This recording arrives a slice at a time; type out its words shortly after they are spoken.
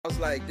I was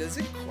like, does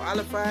it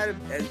qualify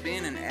as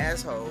being an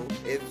asshole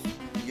if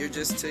you're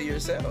just to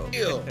yourself?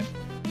 Ew.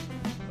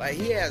 Like,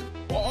 he has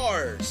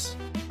bars.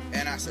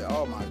 And I said,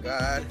 oh my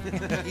God,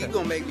 he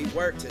gonna make me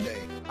work today.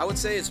 I would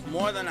say it's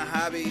more than a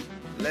hobby,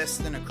 less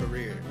than a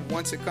career.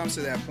 Once it comes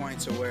to that point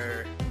to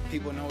where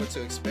people know what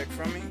to expect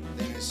from me,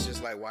 then it's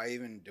just like, why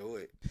even do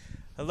it?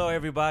 Hello,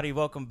 everybody.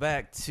 Welcome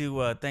back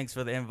to Thanks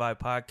for the Invite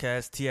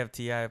podcast,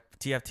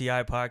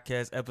 TFTI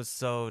podcast,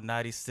 episode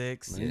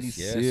 96.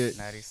 96.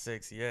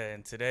 96, yeah.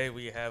 And today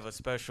we have a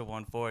special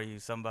one for you.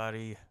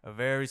 A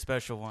very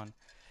special one.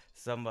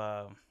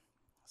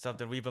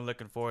 Something we've been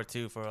looking forward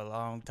to for a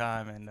long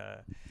time. And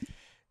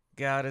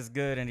God is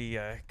good, and he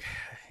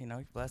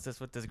blessed us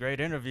with this great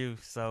interview.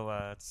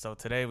 So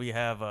today we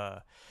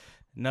have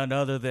none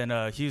other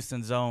than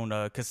Houston's own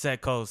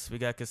Cassette Coast. We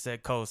got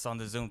Cassette Coast on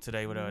the Zoom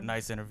today with a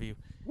nice interview.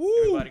 Woo!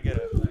 Everybody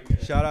get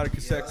up. Shout out to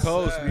Cassette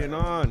Coast being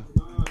on.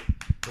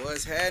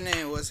 What's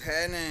happening? What's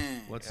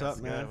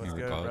up, man? What's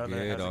good, all brother?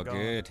 good, How's it all going?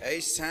 good.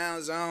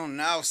 H-Town's on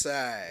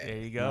Northside. There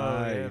you go.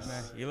 Nice. Yeah,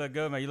 man. You look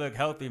good, man. You look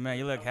healthy, man.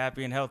 You look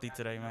happy and healthy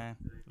today, man.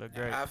 You look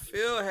great. I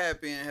feel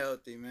happy and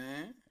healthy,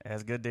 man.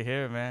 That's good to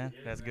hear, man.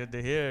 That's good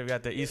to hear. We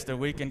got the Easter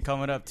weekend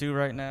coming up too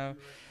right now.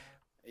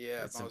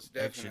 Yeah, Got some most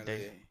extra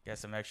definitely. got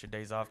some extra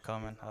days off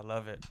coming. I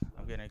love it.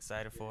 I'm getting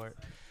excited for it.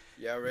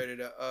 Y'all ready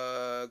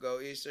to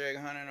go Easter egg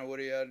hunting, or what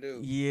do y'all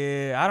do?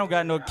 Yeah, I don't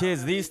got no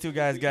kids. These two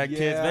guys got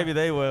kids. Yeah. Maybe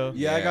they will.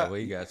 Yeah,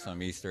 we got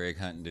some Easter egg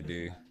hunting to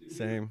do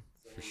Same.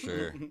 for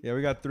sure. Yeah,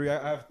 we got three.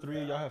 I have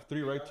three. Y'all have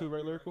three, right? Two,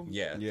 right, Lyrical?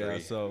 Yeah, Yeah,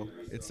 three. so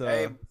it's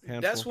Hey, a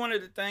handful. that's one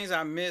of the things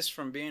I miss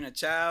from being a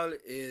child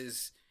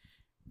is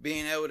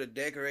being able to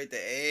decorate the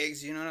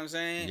eggs. You know what I'm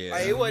saying? Yeah.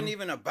 Like, it wasn't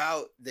even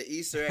about the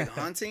Easter egg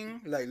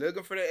hunting, like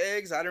looking for the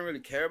eggs. I didn't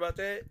really care about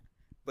that,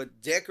 but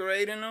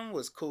decorating them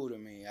was cool to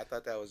me. I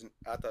thought that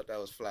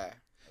was fly.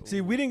 See,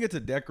 we didn't get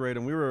to decorate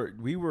them.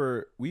 We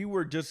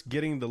were just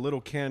getting the little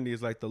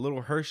candies, like the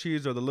little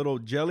Hershey's or the little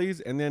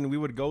jellies, and then we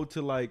would go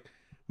to like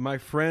my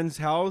friend's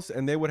house,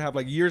 and they would have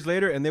like years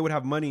later, and they would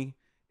have money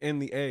in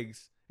the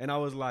eggs, and I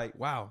was like,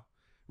 wow,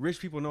 rich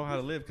people know how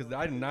to live, because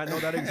I did not know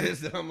that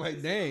existed. I'm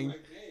like, dang,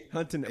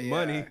 hunting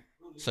money.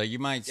 So you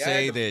might Y'all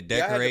say had the- that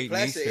y'all had the decorating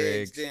plastic Easter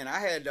eggs. Then I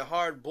had the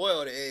hard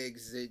boiled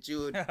eggs that you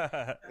would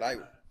like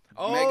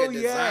Oh, make a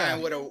yeah.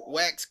 design with a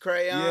wax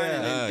crayon Yeah.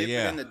 and then dip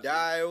yeah. it in the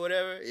dye or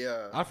whatever.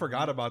 Yeah. I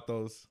forgot about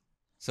those.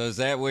 So is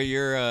that where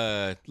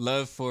your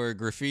love for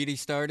graffiti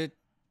started?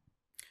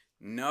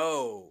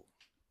 No.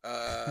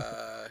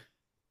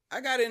 I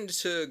got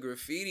into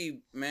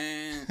graffiti,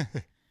 man,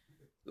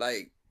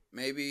 like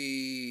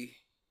maybe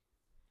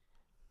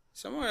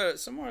somewhere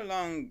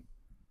along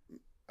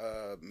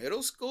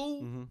middle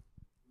school. Mhm.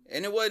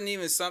 And it wasn't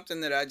even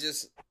something that I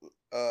just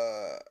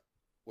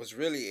was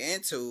really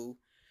into.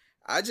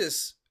 I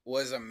just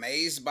was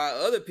amazed by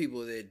other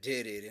people that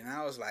did it. And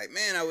I was like,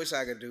 man, I wish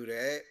I could do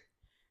that.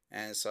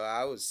 And so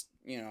I was,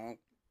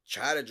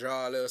 try to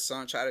draw a little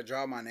something, try to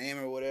draw my name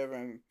or whatever.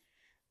 And,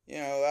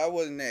 I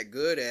wasn't that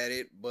good at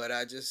it, but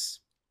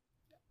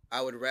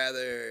I would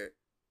rather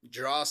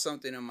draw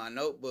something in my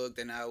notebook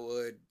than I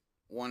would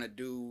want to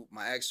do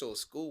my actual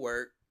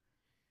schoolwork.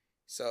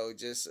 So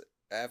just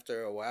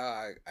after a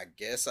while, I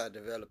guess I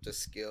developed a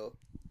skill.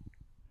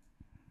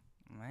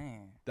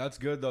 Man. That's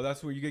good though.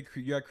 That's where you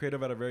got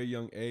creative at a very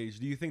young age.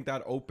 Do you think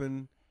that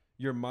opened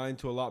your mind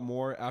to a lot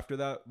more after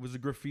that? Was the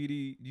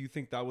graffiti? Do you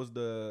think that was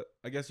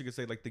I guess you could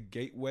say like the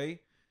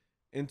gateway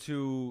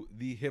into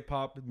the hip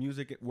hop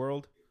music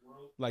world?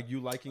 Like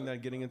you liking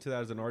that, getting into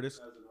that as an artist?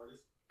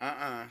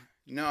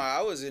 No,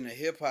 I was into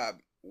hip hop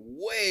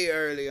way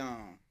early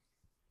on.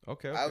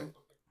 Okay.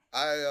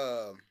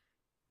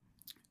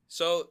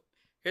 So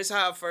here's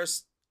how I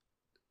first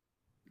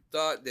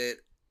thought that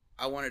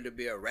I wanted to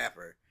be a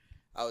rapper.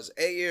 I was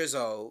 8 years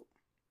old.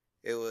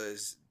 It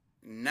was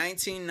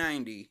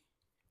 1990.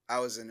 I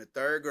was in the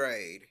 3rd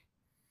grade.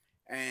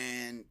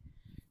 And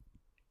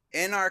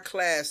in our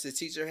class, the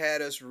teacher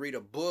had us read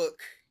a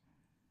book.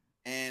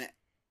 And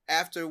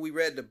after we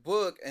read the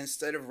book,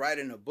 instead of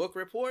writing a book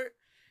report,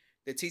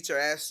 the teacher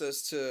asked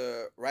us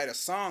to write a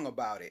song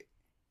about it.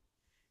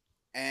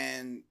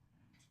 And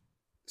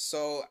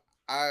so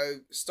I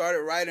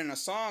started writing a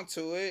song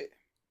to it.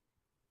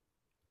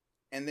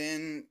 And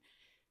then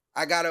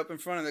I got up in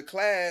front of the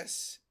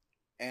class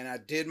and I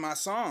did my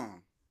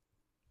song.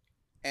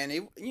 And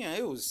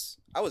I was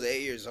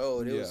 8 years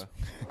old.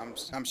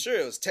 I'm sure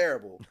it was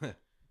terrible.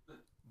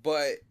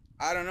 But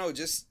I don't know,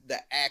 just the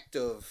act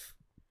of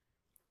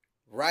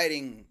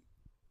writing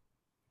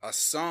a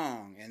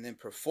song and then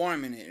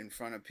performing it in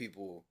front of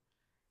people,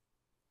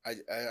 I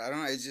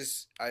don't know,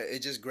 it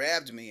just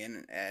grabbed me,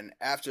 and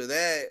after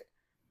that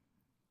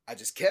I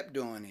just kept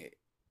doing it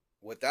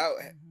without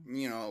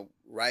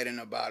writing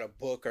about a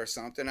book or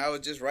something. I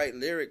would just write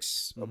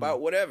lyrics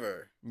about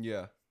whatever.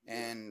 Yeah.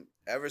 And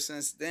ever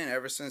since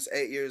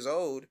 8 years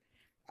old,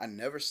 I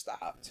never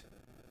stopped.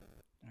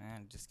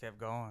 Man, just kept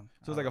going.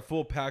 So it's like a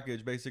full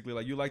package, basically.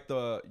 Like you liked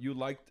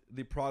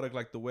the product,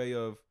 like the way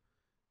of,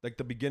 like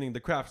the beginning, the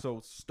craft.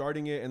 So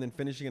starting it and then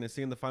finishing it and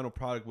seeing the final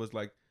product was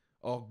like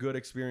a good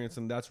experience,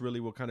 and that's really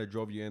what kind of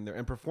drove you in there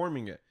and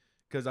performing it.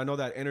 Because I know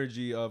that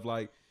energy of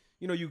like,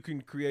 you know, you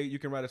can create, you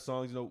can write a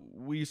song. You know,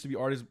 we used to be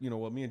artists. You know,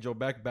 well, me and Joe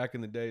back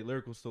in the day,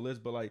 lyrical still is,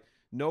 but like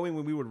knowing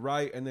when we would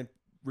write and then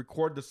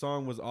record the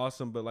song was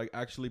awesome, but like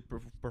actually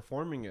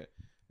performing it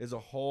is a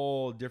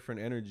whole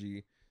different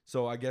energy.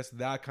 So I guess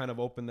that kind of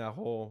opened that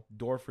whole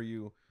door for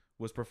you,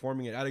 was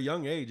performing it at a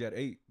young age, at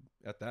 8,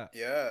 at that.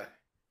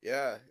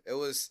 Yeah, it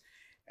was,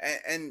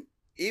 and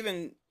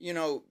even, you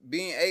know,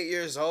 being 8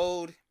 years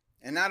old,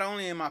 and not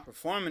only am I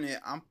performing it,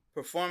 I'm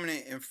performing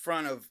it in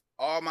front of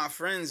all my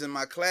friends in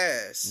my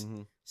class.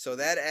 Mm-hmm. So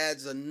that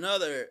adds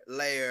another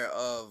layer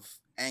of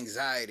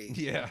anxiety.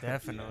 Yeah,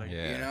 Definitely.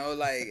 Yeah. You know,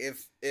 like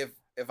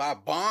if I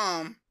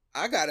bomb,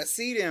 I gotta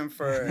see them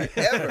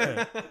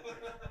forever.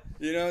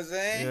 You know what I'm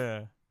saying?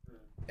 Yeah.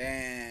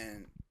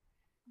 And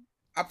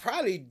I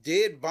probably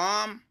did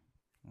bomb,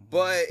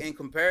 but in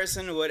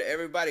comparison to what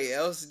everybody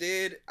else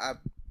did, I'm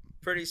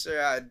pretty sure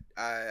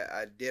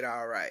I did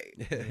all right.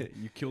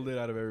 You killed it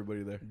out of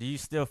everybody there. Do you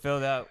still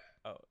feel that?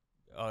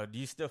 Do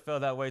you still feel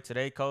that way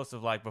today, Coast,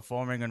 of like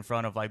performing in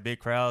front of like big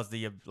crowds,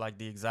 the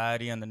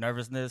anxiety and the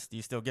nervousness? Do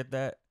you still get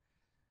that?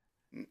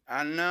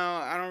 I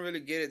know I don't really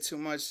get it too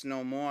much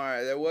no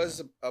more. There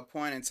was a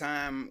point in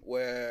time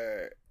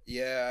where,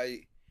 yeah,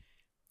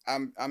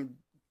 I'm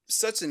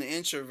such an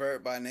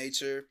introvert by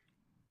nature,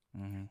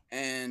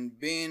 and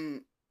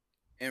being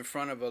in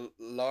front of a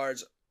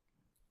large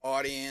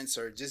audience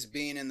or just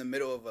being in the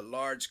middle of a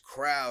large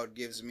crowd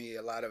gives me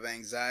a lot of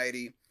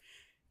anxiety.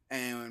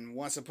 And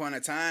once upon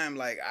a time,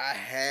 like, I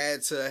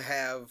had to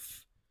have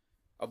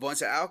a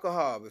bunch of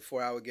alcohol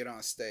before I would get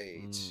on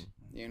stage.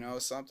 You know,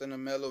 something to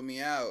mellow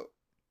me out.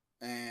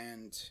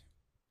 And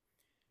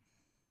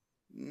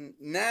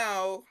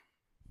now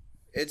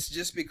it's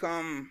just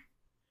become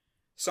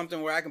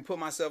something where I can put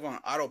myself on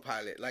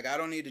autopilot. Like, I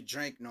don't need to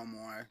drink no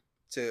more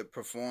to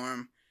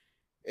perform.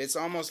 It's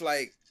almost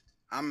like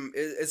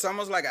it's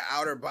almost like an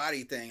outer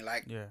body thing.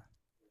 Like,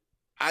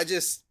 I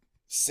just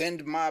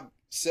send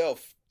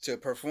myself to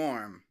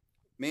perform.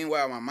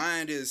 Meanwhile, my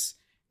mind is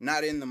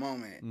not in the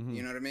moment.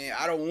 You know what I mean?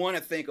 I don't want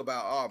to think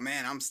about, oh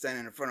man, I'm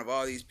standing in front of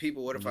all these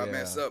people. What if I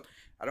mess up?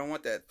 I don't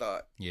want that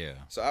thought. Yeah.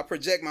 So I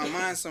project my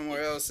mind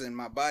somewhere else, and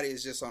my body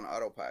is just on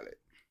autopilot.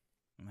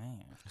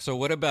 Man. So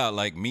what about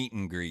like meet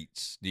and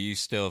greets? Do you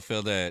still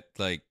feel that,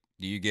 like,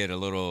 do you get a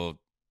little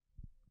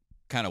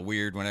kind of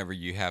weird whenever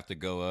you have to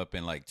go up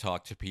and like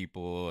talk to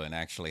people and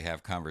actually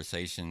have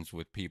conversations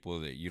with people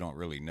that you don't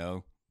really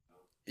know?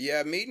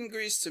 Yeah, meet and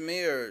greets to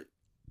me are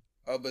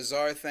a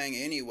bizarre thing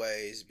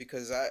anyways,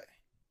 because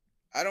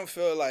I don't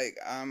feel like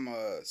I'm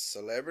a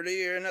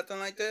celebrity or nothing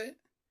like that.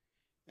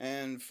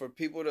 And for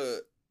people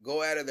to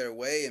go out of their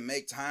way and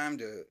make time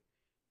to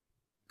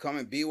come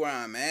and be where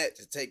I'm at,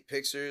 to take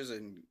pictures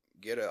and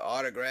get an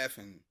autograph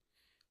and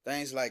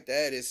things like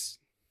that,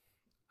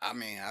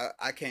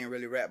 I can't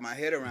really wrap my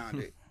head around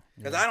it,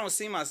 because I don't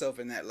see myself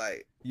in that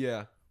light.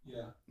 Yeah.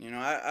 You know,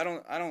 I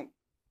don't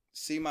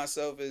see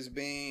myself as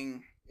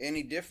being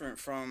any different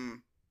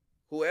from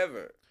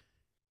whoever.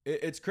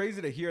 It's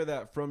crazy to hear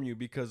that from you,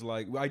 because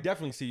like, I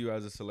definitely see you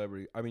as a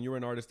celebrity. I mean, you're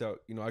an artist that,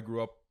 you know, I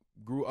grew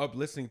up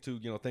listening to,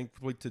 you know,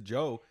 thankfully to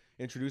Joe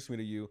introduced me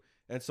to you.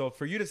 And so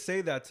for you to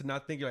say that, to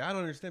not think like, I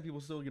don't understand people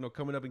still, you know,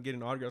 coming up and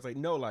getting autographs, like,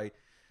 no, like,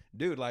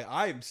 dude, like,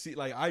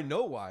 I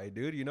know why,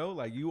 dude, you know,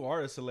 like, you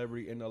are a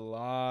celebrity in a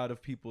lot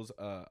of people's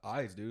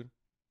eyes, dude.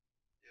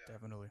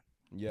 Definitely.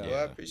 Yeah. Well,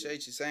 I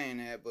appreciate you saying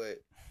that,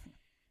 but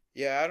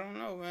yeah, I don't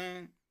know,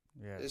 man.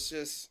 Yeah. It's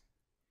just,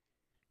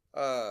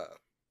 I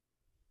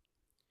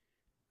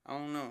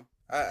don't know.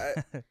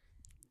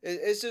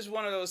 It's just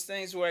one of those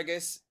things where I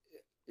guess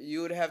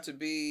you would have to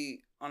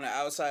be on the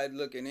outside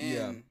looking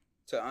in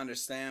to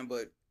understand,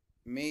 but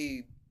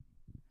me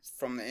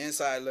from the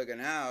inside looking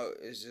out,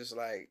 it's just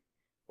like,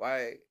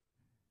 why?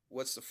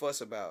 What's the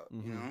fuss about?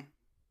 You know?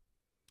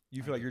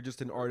 You feel like you're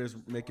just an artist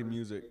making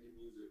music.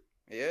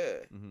 Yeah.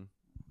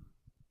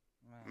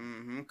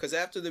 Because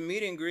after the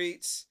meet and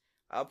greets,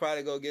 I'll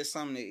probably go get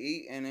something to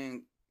eat and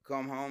then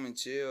come home and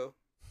chill.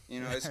 You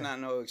know, it's not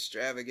no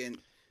extravagant.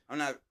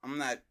 I'm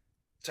not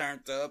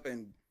turned up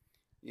and,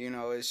 you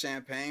know, it's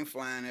champagne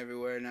flying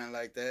everywhere, nothing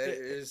like that.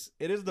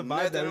 It is the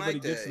vibe that everybody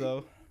like gets, that.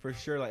 though, for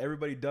sure. Like,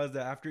 everybody does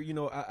that after, you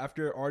know,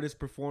 after an artist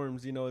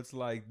performs, you know, it's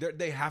like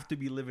they have to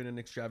be living an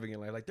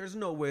extravagant life. Like, there's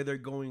no way they're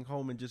going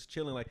home and just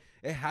chilling. Like,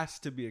 it has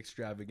to be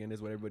extravagant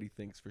is what everybody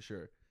thinks, for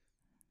sure.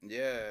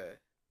 Yeah.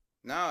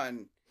 No,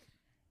 and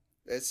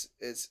it's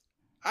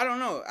I don't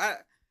know.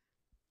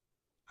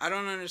 I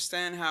don't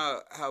understand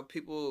how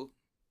people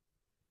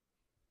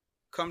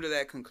come to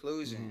that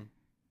conclusion.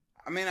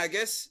 I mean, I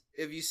guess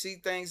if you see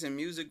things in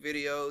music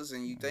videos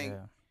and you think,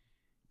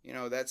 you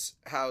know, that's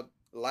how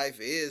life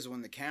is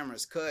when the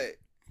camera's cut.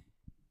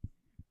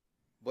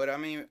 But I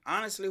mean,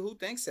 honestly, who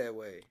thinks that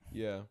way?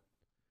 Yeah.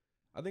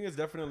 I think it's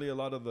definitely a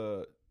lot of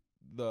the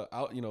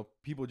out, you know,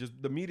 people just,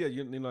 the media,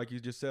 you know, like you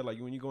just said, like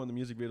when you go in the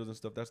music videos and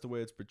stuff, that's the way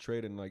it's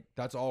portrayed. And like,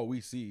 that's all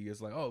we see. It's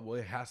like, oh, well,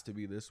 it has to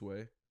be this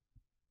way.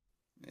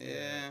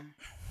 Yeah.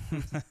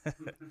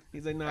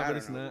 He's like, nah, I but don't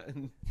it's know.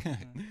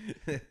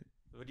 not.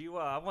 Would you?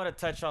 I want to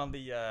touch on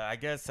the. I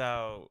guess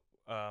how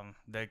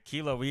the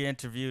Kilo. We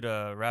interviewed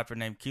a rapper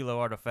named Kilo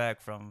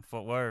Artifact from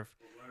Fort Worth.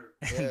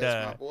 Yeah, And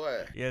it's my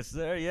boy. yes,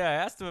 sir. Yeah, I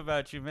asked him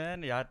about you,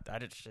 man. Yeah, I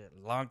did shit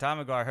a long time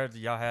ago. I heard that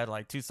y'all had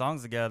like 2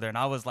 songs together, and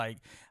I was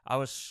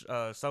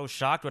so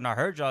shocked when I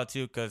heard y'all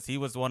too, because he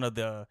was one of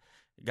the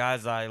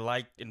guys I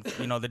liked in the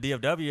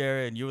DFW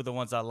area, and you were the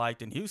ones I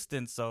liked in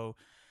Houston. So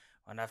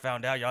when I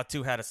found out y'all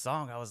 2 had a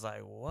song, I was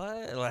like,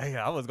 what? Like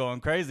I was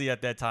going crazy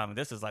at that time.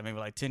 This is like maybe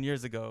like 10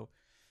 years ago,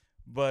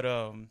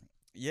 but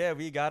yeah,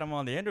 we got him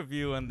on the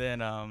interview, and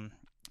then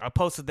I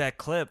posted that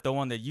clip, the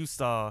one that you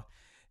saw.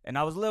 And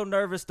I was a little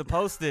nervous to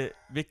post it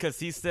because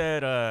he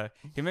said,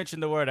 he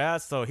mentioned the word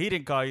asshole. He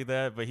didn't call you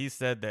that, but he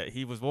said that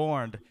he was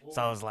warned.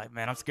 So I was like,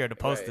 man, I'm scared to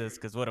post this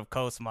because what if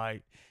Coast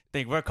might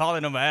think we're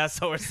calling him an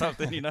asshole or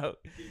something,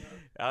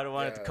 I don't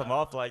want it to come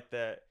off like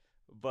that.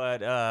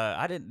 But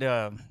I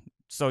didn't.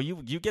 So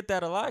you get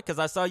that a lot? Because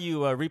I saw you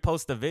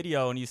repost the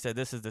video and you said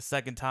this is the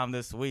second time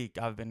this week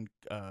I've been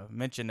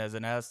mentioned as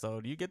an asshole.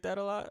 Do you get that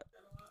a lot?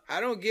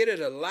 I don't get it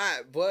a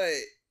lot, but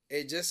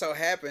it just so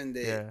happened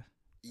that,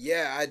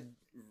 I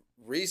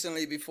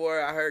recently, before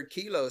I heard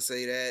Kilo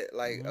say that,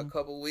 like a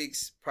couple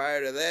weeks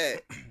prior to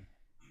that,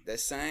 the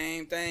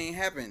same thing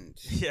happened.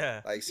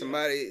 Yeah. Like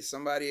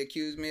somebody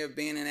accused me of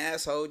being an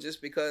asshole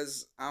just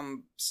because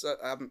I'm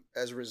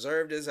as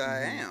reserved as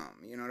I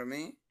am. You know what I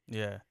mean?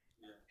 Yeah.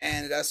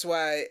 And that's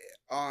why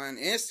on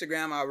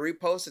Instagram I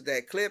reposted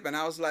that clip, and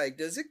I was like,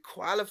 does it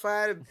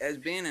qualify as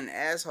being an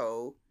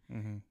asshole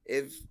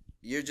if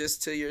you're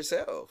just to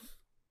yourself?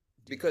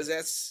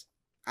 Because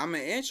I'm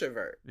an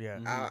introvert.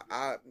 Yeah.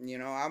 I'll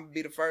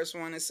be the first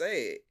one to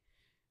say it.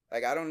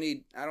 Like I don't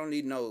need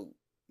no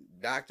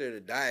doctor to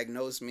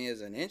diagnose me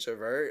as an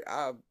introvert.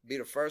 I'll be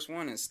the first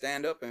one to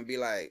stand up and be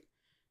like,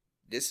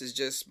 this is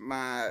just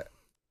my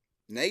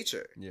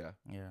nature. Yeah.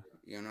 Yeah.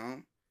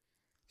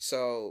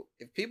 So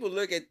if people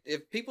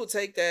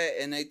take that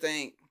and they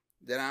think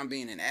that I'm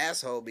being an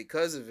asshole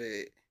because of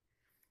it,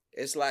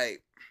 it's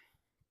like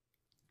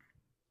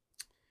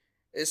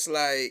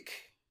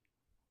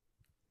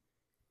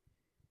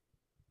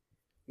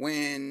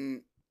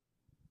when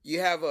you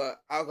have a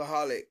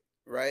alcoholic,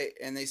 right?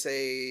 And they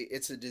say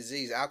it's a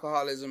disease.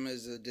 Alcoholism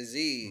is a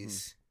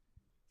disease.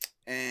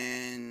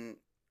 And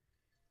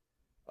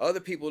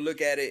other people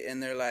look at it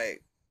and they're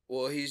like,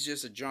 well, he's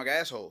just a drunk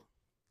asshole.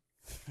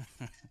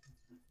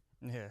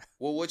 Yeah.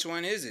 Well, which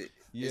one is it?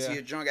 Yeah. Is he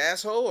a drunk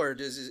asshole or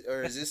is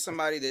this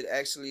somebody that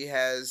actually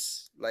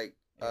has like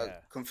a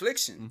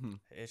confliction?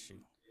 Issue.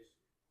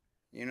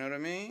 You know what I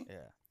mean?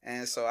 Yeah.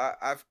 And so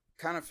I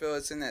kind of feel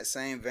it's in that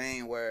same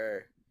vein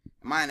where,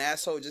 am I an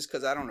asshole just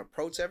because I don't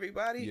approach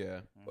everybody? Yeah.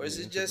 Or is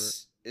it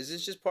just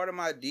part of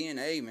my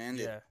DNA, man?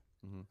 That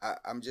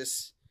I'm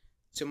just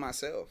to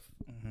myself.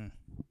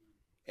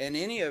 In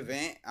any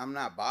event, I'm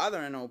not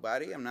bothering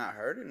nobody. I'm not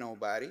hurting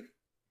nobody.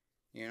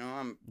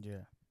 I'm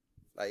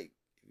like,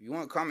 if you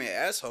want to call me an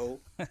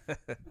asshole,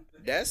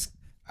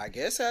 I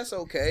guess that's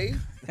okay.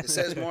 It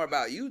says more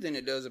about you than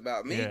it does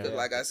about me. Because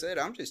like I said,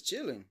 I'm just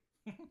chilling.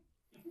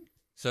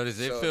 So does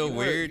it feel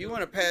weird? If you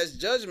want to pass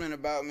judgment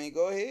about me,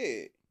 go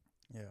ahead.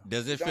 Yeah.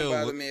 Does it Don't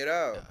bother me at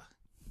all.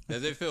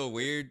 Does it feel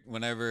weird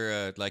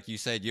whenever, like you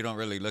said, you don't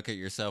really look at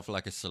yourself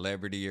like a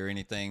celebrity or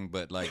anything,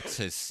 but like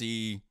to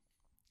see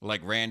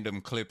like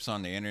random clips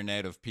on the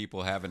internet of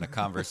people having a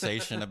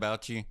conversation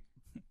about you?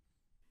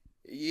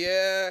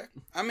 Yeah,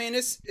 I mean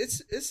it's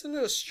a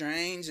little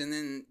strange, and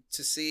then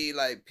to see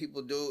like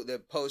people do the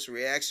post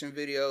reaction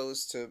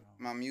videos to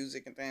my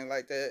music and things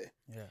like that.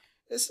 Yeah,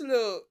 it's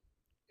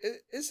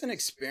an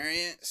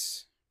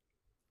experience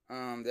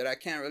that I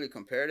can't really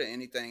compare to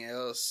anything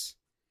else.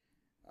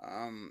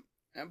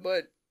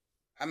 But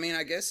I mean,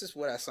 I guess it's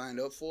what I signed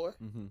up for.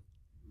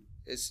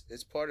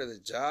 It's part of the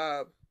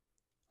job.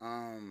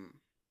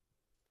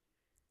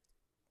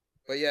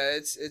 But yeah,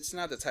 it's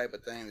not the type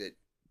of thing that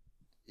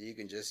you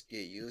can just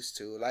get used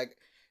to. Like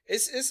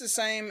it's the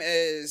same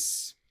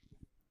as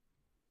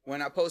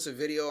when I post a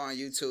video on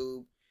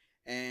YouTube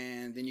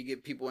and then you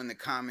get people in the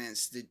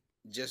comments that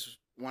just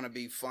want to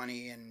be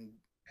funny and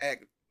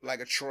act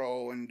like a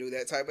troll and do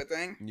that type of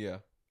thing. Yeah.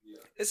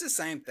 It's the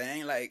same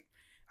thing. Like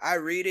I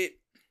read it,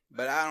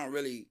 but I don't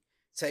really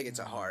take it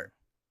to heart.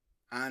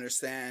 I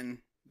understand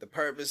the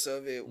purpose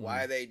of it,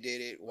 why they did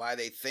it, why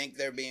they think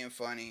they're being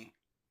funny.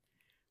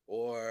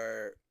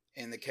 Or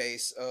in the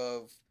case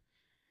of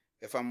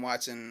if I'm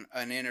watching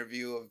an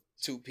interview of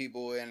 2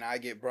 people and I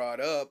get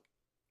brought up,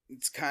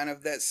 it's kind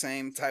of that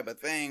same type of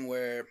thing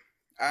where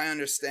I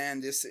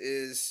understand this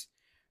is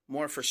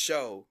more for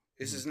show.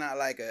 This is not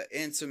like an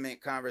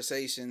intimate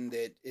conversation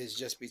that is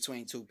just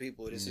between 2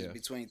 people. This is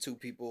between 2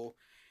 people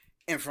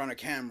in front of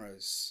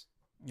cameras.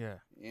 Yeah.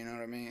 You know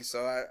what I mean?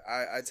 So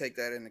I take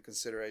that into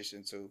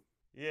consideration too.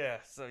 Yeah,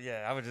 so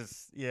I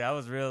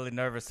was really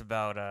nervous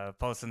about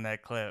posting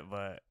that clip,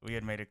 but we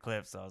had made a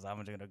clip, so I'm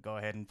just gonna go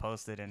ahead and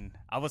post it. And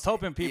I was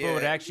hoping people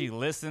would actually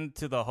listen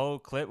to the whole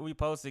clip we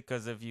posted,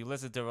 because if you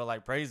listen to it, we're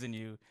like praising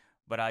you,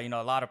 But you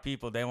know, a lot of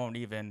people, they won't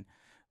even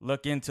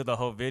look into the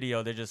whole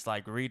video. They just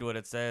like read what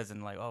it says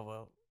and like, oh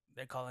well,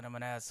 they're calling him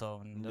an asshole,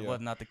 and it Yeah. was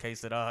not the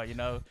case at all. You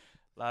know,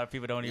 a lot of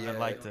people don't even Yeah.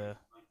 like to.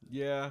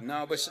 Yeah.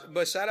 No,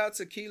 but shout out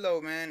to Kilo,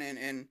 man,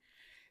 and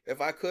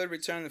if I could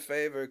return the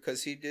favor,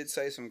 because he did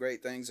say some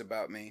great things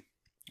about me.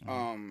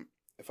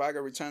 If I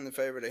could return the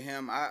favor to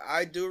him,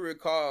 I do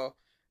recall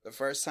the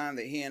first time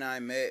that he and I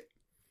met.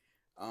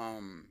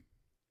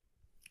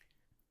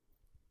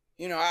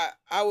 You know,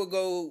 I would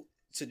go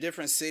to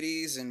different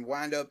cities and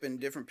wind up in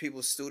different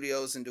people's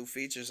studios and do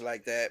features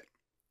like that.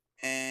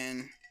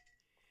 And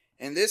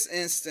in this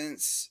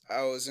instance,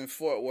 I was in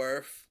Fort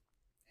Worth,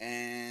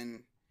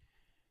 and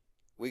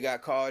we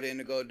got called in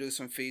to go do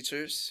some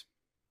features.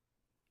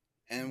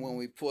 And when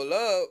we pull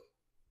up,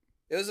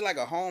 it was like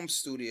a home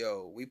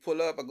studio. We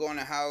pull up, I go in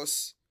the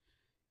house.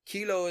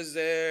 Kilo is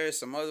there.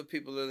 Some other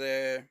people are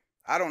there.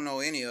 I don't know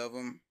any of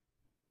them.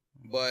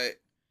 But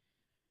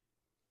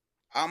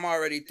I'm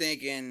already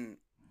thinking,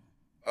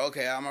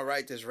 okay, I'm going to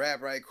write this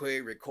rap right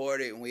quick, record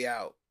it, and we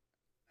out.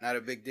 Not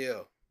a big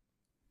deal.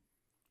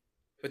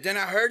 But then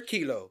I heard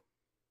Kilo.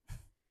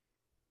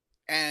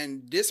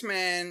 And this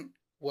man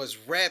was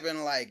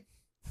rapping like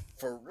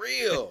for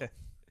real.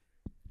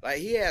 Like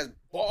he has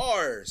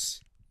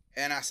bars.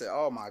 And I said,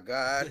 oh my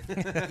God,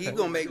 he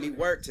gonna make me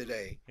work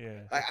today.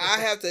 Yeah. Like I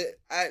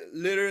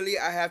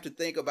have to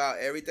think about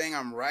everything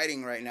I'm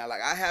writing right now.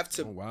 Like I have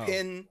to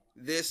pin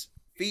this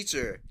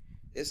feature.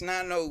 It's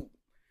not no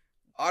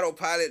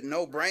autopilot,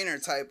 no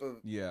brainer type of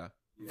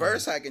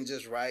verse I can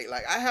just write.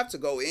 Like I have to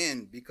go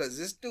in because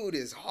this dude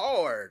is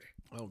hard.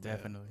 Oh,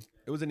 Definitely.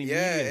 It was an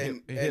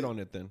immediate hit on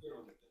it then.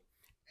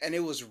 And it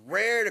was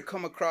rare to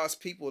come across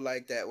people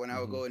like that when I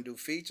would go and do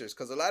features.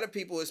 Because a lot of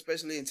people,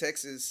 especially in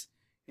Texas,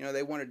 you know,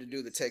 they wanted to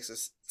do the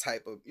Texas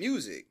type of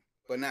music,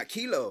 but not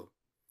Kilo.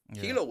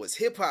 Yeah. Kilo was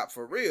hip hop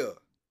for real.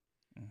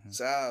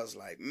 So I was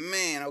like,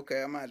 man,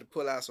 okay, I'm going to have to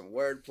pull out some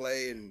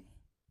wordplay and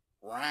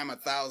rhyme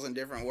 1,000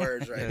 different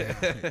words right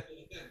now.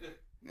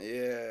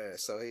 Yeah,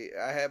 so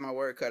I had my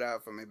work cut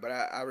out for me, but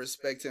I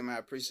respect him. I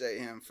appreciate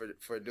him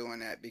for doing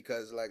that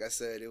because, like I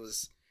said, it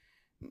was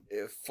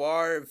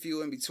far and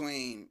few in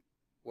between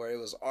where it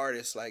was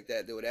artists like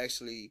that would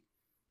actually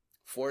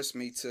force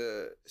me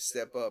to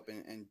step up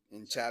and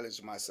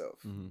challenge myself.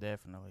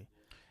 Definitely.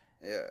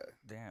 Yeah.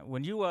 Damn.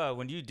 When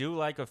you do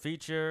like a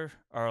feature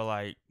or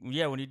like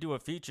when you do a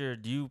feature,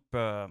 do you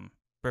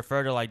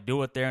prefer to like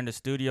do it there in the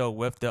studio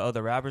with the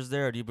other rappers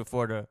there, or do you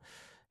prefer to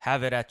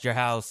have it at your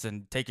house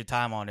and take your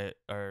time on it,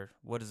 or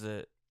what is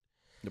it?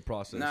 The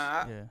process.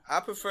 Nah, I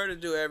prefer to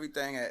do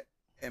everything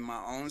in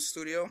my own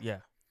studio. Yeah.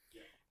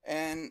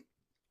 And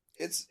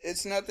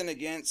it's nothing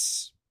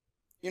against,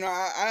 you know,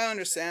 I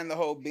understand the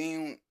whole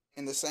being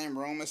in the same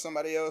room as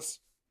somebody else.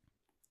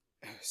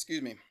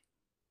 Excuse me.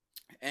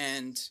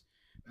 And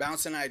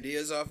bouncing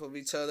ideas off of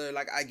each other.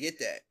 Like, I get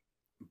that.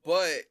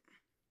 But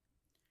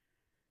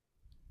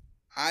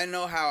I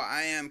know how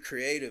I am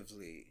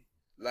creatively.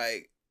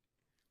 Like,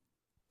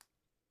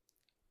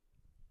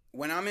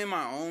 when I'm in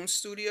my own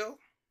studio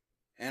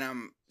and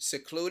I'm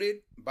secluded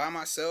by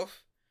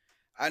myself,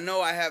 I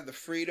know I have the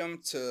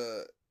freedom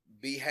to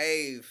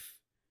behave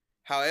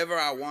however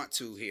I want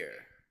to here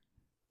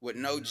with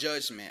no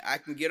judgment. I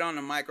can get on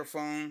the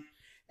microphone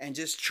and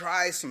just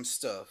try some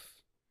stuff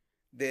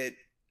that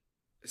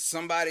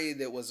somebody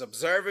that was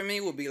observing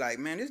me would be like,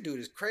 man, this dude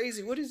is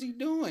crazy. What is he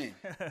doing?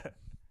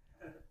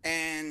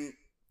 And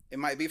it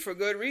might be for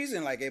good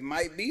reason. Like, it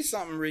might be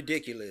something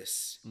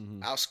ridiculous.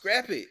 I'll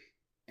scrap it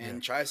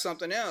and try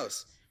something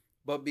else.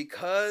 But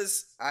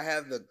because I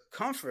have the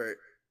comfort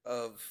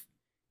of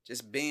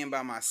just being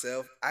by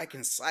myself, I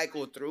can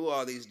cycle through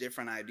all these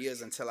different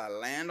ideas until I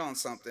land on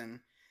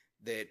something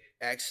that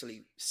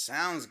actually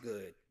sounds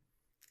good.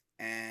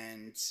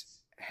 And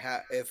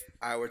if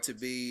I were to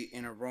be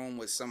in a room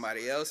with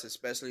somebody else,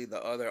 especially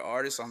the other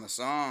artists on the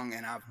song,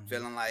 and I'm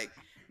feeling like,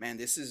 man,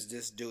 this is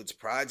this dude's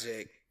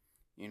project,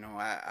 you know,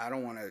 I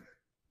don't want to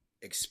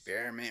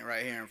experiment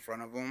right here in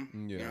front of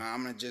him. You know,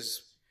 I'm gonna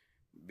just,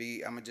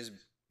 you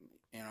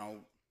know,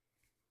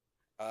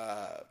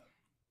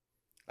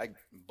 like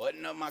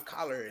button up my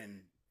collar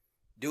and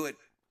do it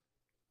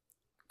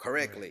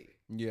correctly.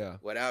 Yeah.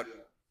 Without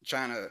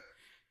trying to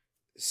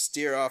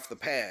steer off the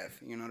path.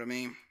 You know what I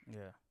mean?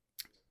 Yeah.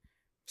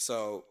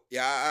 So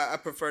yeah, I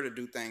prefer to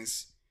do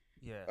things.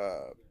 Yeah.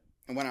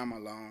 When I'm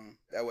alone,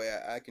 that way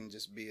I can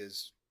just be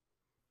as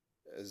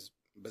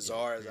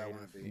bizarre as I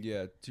want to be.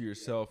 Yeah, to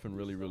yourself and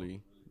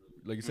really,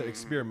 like you said,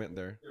 experiment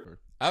there.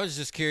 I was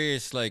just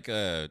curious, like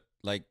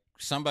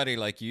somebody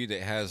like you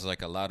that has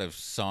like a lot of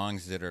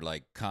songs that are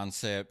like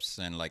concepts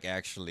and like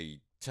actually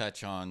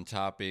touch on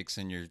topics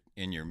in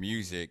your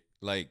music.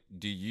 Like,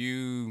 do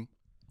you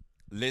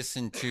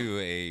listen to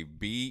a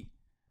beat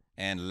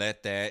and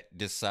let that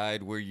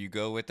decide where you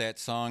go with that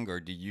song,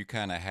 or do you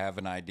kind of have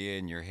an idea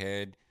in your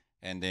head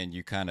and then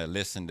you kind of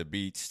listen to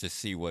beats to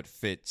see what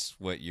fits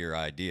what your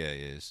idea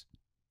is?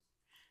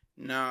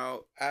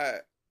 No, I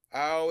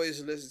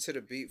always listen to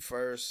the beat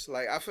first.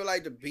 Like, I feel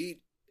like the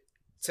beat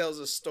tells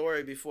a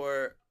story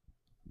before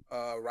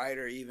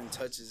writer even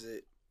touches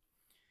it.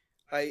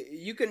 Like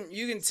you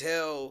can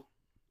tell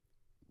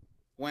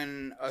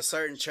when a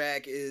certain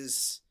track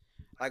is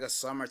like a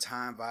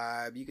summertime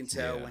vibe. You can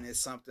tell when it's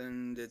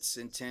something that's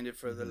intended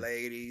for the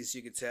ladies.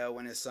 You can tell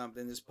when it's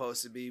something that's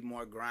supposed to be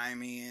more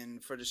grimy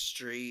and for the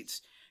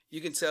streets. You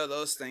can tell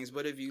those things.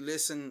 But if you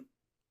listen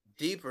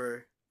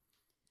deeper,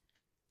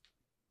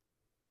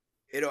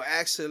 it'll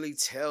actually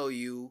tell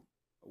you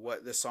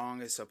what the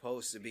song is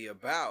supposed to be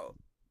about.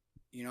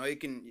 You know,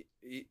 it can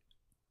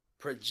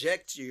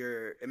project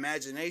your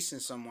imagination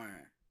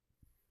somewhere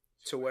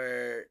to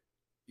where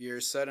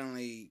you're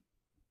suddenly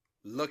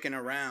looking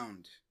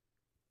around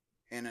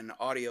in an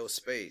audio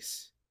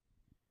space.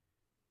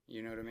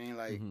 You know what I mean?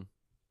 Like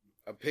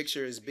a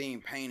picture is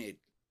being painted.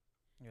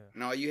 Yeah.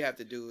 And all you have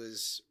to do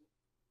is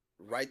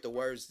write the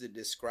words that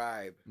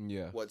describe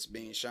what's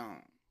being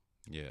shown.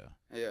 Yeah.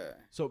 Yeah.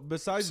 So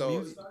besides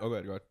music, go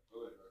ahead.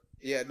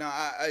 Yeah, no,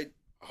 I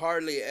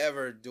hardly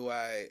ever do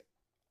I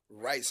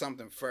write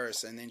something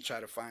first and then try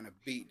to find a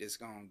beat that's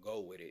gonna go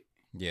with it.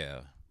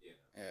 Yeah.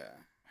 Yeah.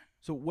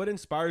 So what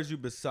inspires you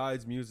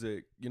besides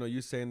music? You know,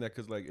 you saying that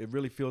because like it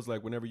really feels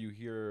like whenever you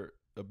hear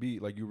a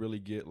beat, like you really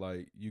get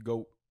like you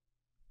go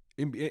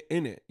in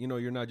it. You know,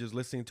 you're not just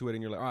listening to it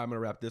and you're like, oh, I'm gonna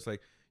rap this.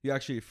 Like you're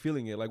actually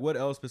feeling it. Like what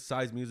else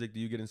besides music do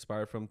you get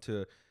inspired from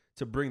to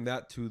bring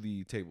that to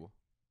the table?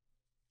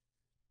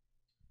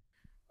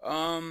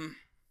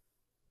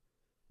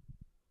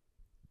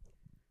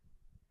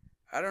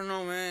 I don't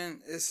know, man.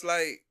 It's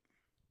like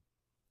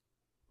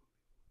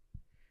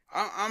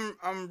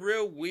I'm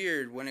real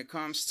weird when it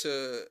comes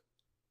to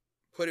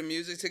putting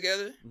music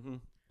together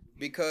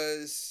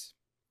because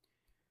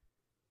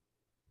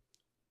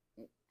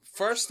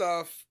first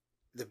off,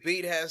 the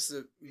beat has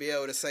to be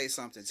able to say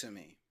something to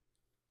me.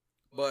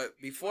 But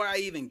before I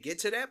even get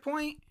to that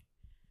point,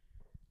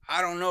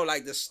 I don't know,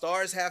 like the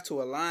stars have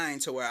to align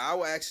to where I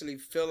will actually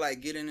feel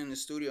like getting in the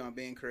studio and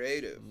being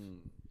creative.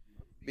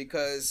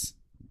 Because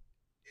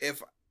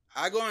if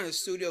I go in the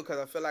studio because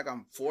I feel like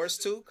I'm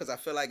forced to, because I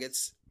feel like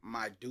it's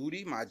my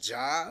duty, my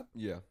job.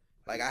 Yeah.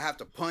 Like I have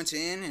to punch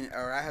in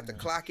or I have to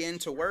clock in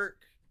to work,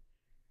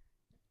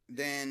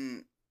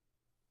 then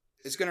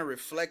it's going to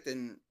reflect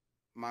in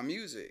my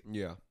music.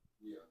 Yeah.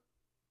 Yeah.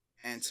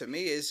 And to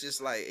me, it's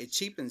just like, it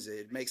cheapens it.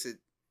 It makes it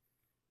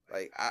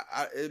like,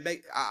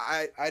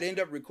 I'd end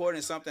up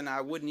recording something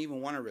I wouldn't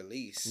even want to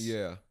release.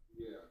 Yeah.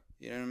 Yeah.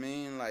 You know what I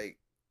mean? Like,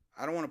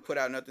 I don't want to put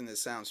out nothing that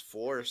sounds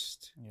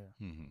forced.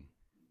 Yeah.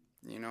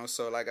 You know,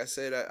 so like I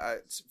said,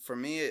 for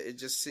me, it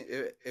just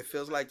it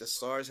feels like the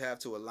stars have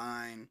to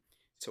align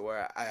to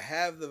where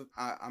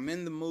I'm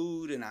in the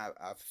mood and I'm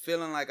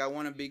feeling like I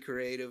want to be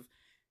creative,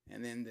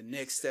 and then the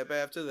next step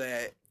after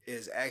that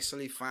is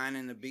actually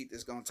finding the beat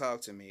that's gonna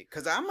talk to me.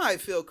 Cause I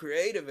might feel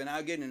creative and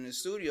I'll get in the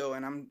studio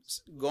and I'm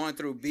going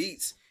through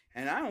beats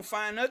and I don't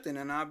find nothing,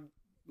 and I'm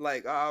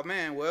like, oh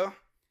man, well,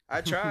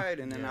 I tried,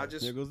 and then I'll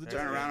just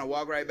turn around and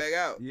walk right back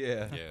out.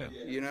 Yeah.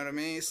 You know what I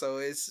mean? So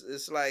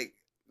it's like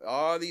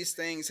all these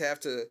things have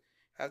to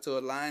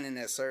align in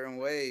that certain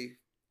way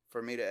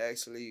for me to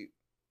actually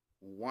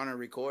want to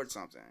record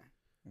something.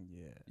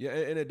 Yeah,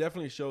 and it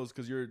definitely shows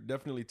because you're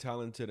definitely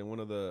talented and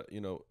one of the,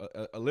 you know,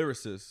 a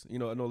lyricist. You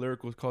know, I know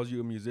Lyrical calls you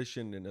a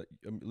musician and a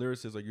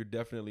lyricist. Like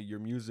your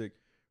music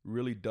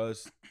really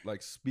does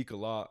like speak a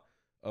lot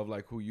of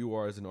like who you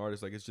are as an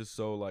artist. Like it's just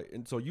so like,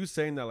 and so you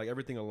saying that like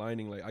everything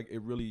aligning, like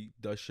it really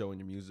does show in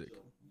your music.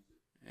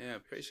 Yeah,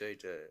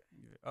 appreciate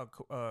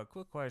that.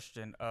 Quick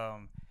question.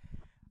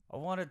 I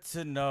wanted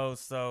to know,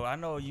 so I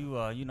know you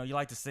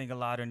like to sing a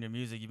lot in your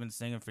music. You've been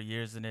singing for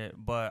years in it,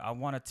 but I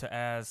wanted to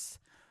ask,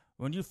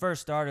 when you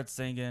first started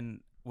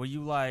singing, were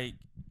you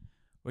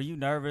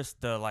nervous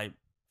to like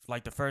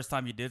the first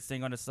time you did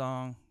sing on a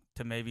song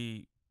to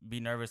maybe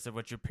be nervous of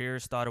what your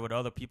peers thought or what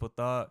other people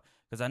thought?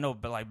 Because I know,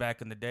 but like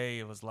back in the day,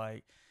 it was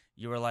like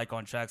you were like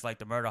on tracks like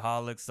the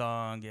Murderholic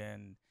song,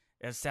 and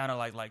it sounded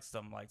like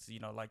some like, you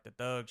know, like the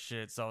thug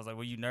shit. So I was like,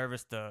 were you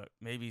nervous to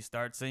maybe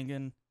start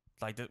singing?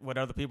 Like what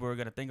other people were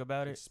gonna think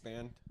about it?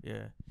 Expand.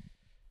 Yeah.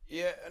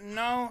 Yeah.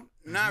 No,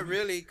 not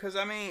really. Cause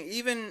I mean,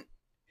 even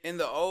in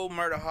the old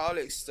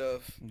Murderholic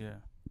stuff,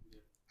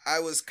 I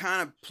was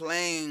kind of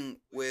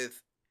playing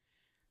with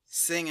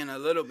singing a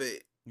little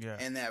bit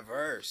in that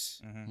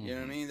verse. You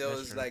know what I mean? There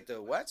was like the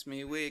 "Watch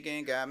me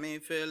wiggin' got me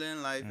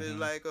feeling life is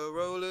like a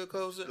roller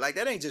coaster." Like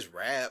that ain't just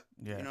rap.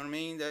 You know what I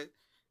mean? That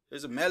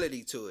there's a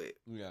melody to it.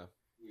 Yeah.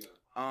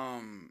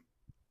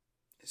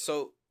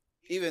 So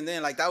even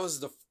then, like that was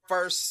the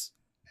first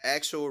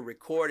actual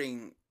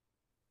recording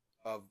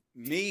of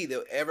me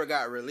that ever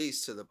got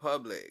released to the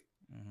public.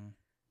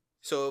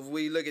 So if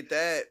we look at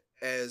that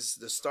as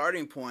the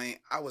starting point,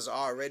 I was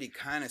already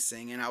kind of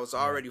singing. I was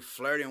already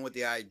flirting with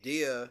the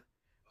idea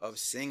of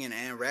singing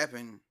and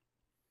rapping.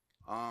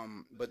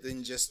 But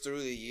then just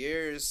through the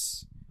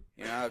years,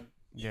 you know,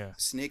 I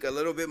sneak a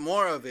little bit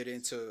more of it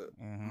into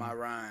my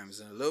rhymes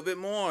and a little bit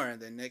more.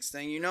 And then next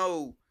thing you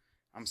know,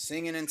 I'm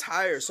singing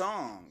entire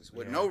songs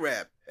with no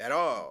rap at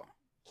all.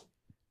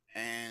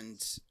 And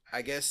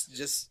I guess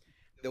just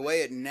the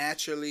way it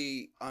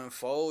naturally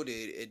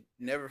unfolded, it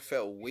never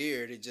felt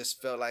weird. It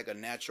just felt like a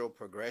natural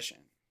progression.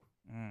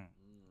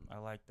 I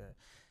like that.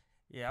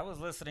 Yeah, I was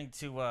listening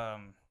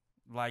to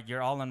like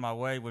 "You're All in My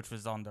Way," which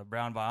was on the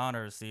Brown by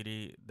Honor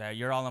CD. That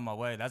 "You're All in My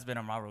Way" that's been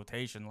on my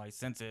rotation like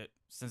since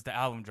the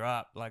album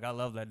dropped. Like I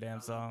love that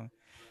damn song.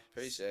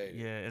 Appreciate it.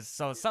 Yeah, it's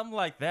so something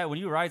like that. When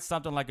you write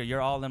something like a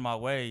 "You're All in My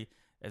Way,"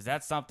 is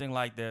that something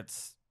like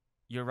that's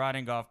you're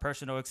writing off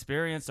personal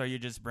experience, or you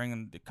just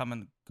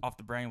coming off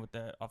the brain with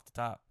that off the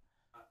top?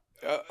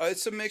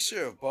 It's a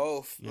mixture of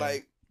both. Yeah.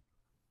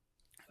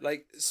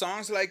 Like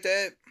songs like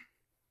that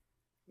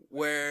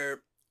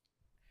where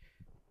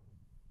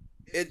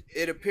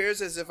it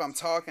appears as if I'm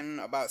talking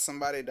about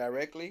somebody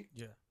directly.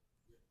 Yeah.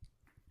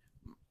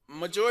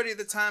 Majority of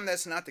the time,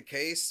 that's not the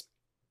case.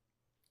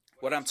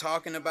 What I'm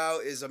talking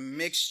about is a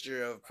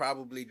mixture of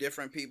probably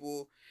different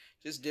people,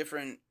 just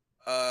different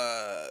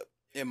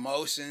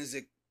emotions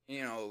that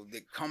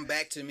that come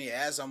back to me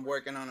as I'm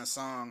working on a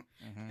song,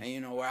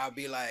 and where I'll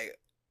be like,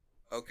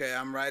 okay,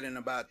 I'm writing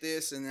about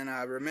this, and then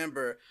I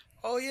remember,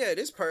 oh yeah,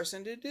 this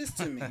person did this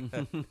to me.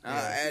 I'll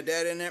add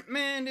that in there.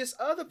 Man, this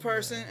other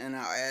person, and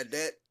I'll add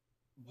that.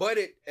 But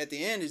at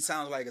the end, it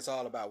sounds like it's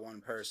all about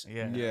one person.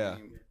 Yeah. Yeah.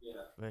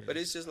 But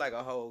it's just like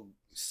a whole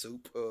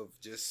soup of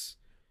just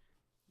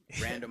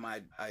random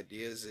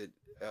ideas that,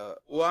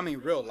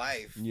 real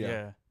life.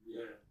 Yeah.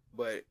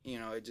 But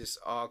it just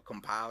all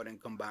compiled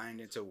and combined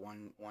into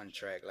one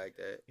track like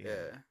that.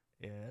 Yeah.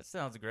 Yeah, it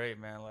sounds great,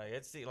 man.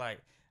 Like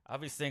I'll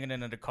be singing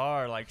it in the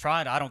car, like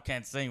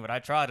can't sing, but I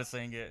try to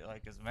sing it,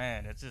 like, 'cause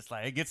man, it's just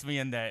like it gets me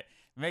in that,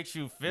 makes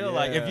you feel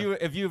like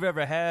if you've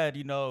ever had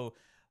a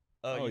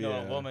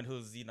woman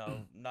who's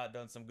not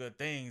done some good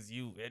things,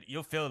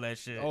 you'll feel that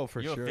shit. Oh,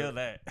 for you'll sure. feel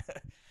that.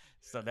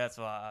 So that's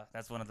why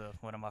that's one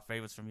of my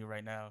favorites from you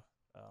right now.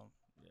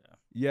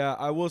 Yeah,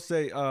 I will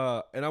say,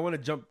 and I want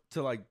to jump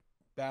to like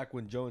back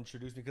when Joe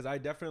introduced me, because I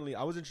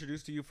was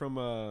introduced to you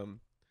from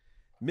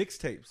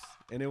mixtapes,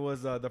 and it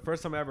was the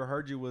first time I ever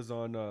heard you was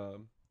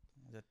on.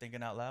 Is it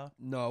Thinking Out Loud?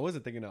 No, I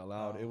wasn't Thinking Out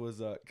Loud. Oh. It was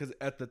because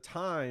at the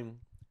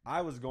time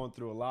I was going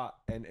through a lot,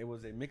 and it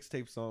was a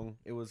mixtape song.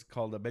 It was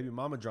called "Baby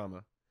Mama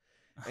Drama,"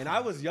 and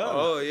I was young.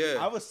 Oh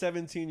yeah, I was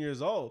 17 years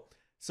old,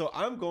 so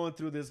I'm going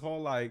through this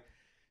whole like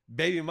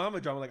baby mama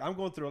drama. Like I'm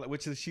going through,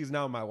 which is she's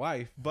now my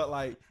wife, but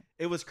like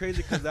it was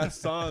crazy because that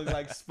song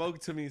like spoke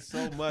to me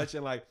so much,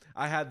 and like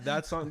I had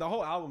that song, the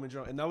whole album in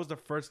general, and that was the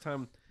first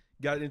time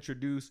got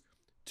introduced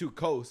to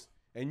Coast.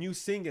 And you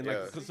singing,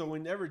 like, so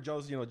whenever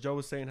Joe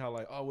was saying how,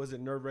 like, oh, was it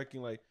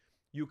nerve-wracking, like,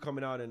 you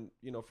coming out and,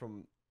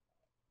 from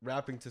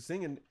rapping to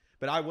singing.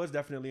 But I was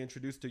definitely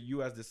introduced to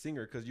you as the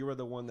singer, because you were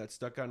the one that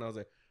stuck out, and I was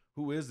like,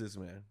 who is this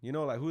man?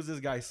 Like, who's this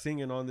guy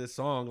singing on this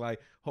song? Like,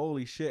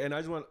 holy shit. And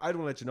I want to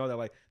let you know that,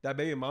 like, that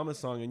Baby Mama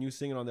song and you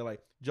singing on there, like,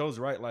 Joe's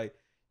right. Like,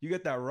 you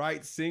get that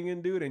right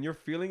singing, dude, and you're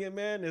feeling it,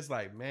 man. It's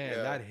like, man,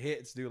 that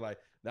hits, dude. Like,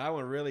 that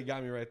one really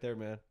got me right there,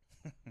 man.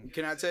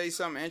 Can I tell you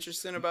something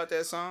interesting about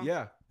that song?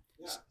 Yeah.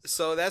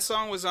 So that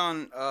song was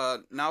on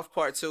North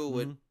Part 2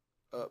 with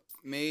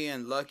me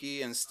and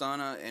Lucky and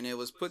Stunner, and it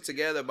was put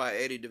together by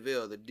Eddie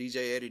DeVille, the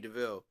DJ Eddie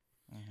DeVille.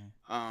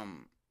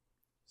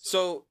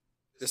 So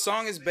the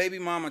song is Baby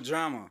Mama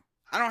Drama.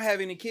 I don't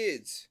have any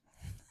kids.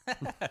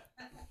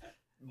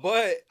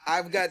 But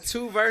I've got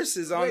 2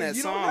 verses on that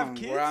song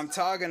where I'm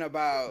talking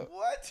about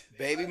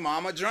baby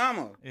mama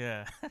drama.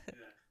 Yeah.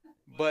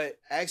 But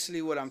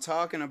actually what I'm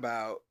talking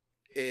about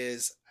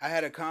is I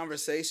had a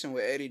conversation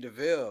with Eddie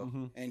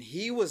DeVille, and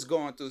he was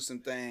going through some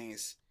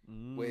things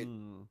with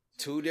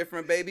 2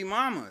 different baby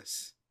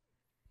mamas.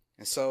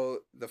 And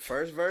so the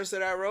first verse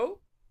that I wrote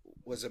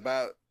was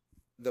about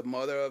the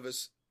mother of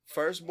his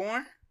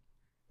firstborn.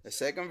 The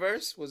second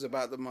verse was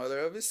about the mother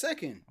of his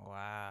second.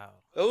 Wow.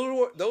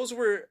 Those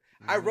were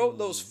I wrote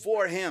those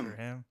for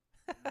him.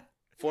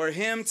 For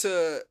him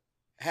to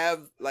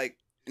have like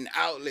an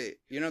outlet,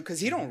 because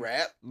he don't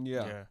rap.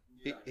 Yeah.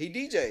 He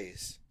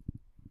DJs.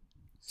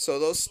 So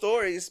those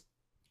stories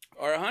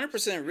are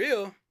 100%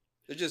 real.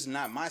 They're just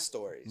not my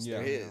stories.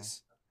 They're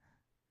his.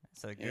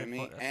 That's You know what I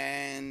mean?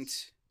 And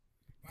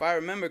if I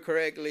remember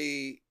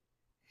correctly,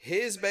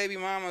 his baby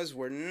mamas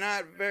were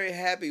not very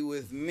happy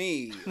with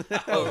me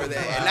over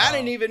there. And I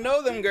didn't even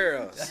know them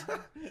girls.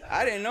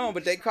 I didn't know them,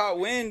 but they caught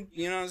wind,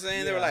 you know what I'm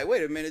saying? They were like,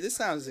 wait a minute, this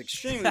sounds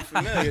extremely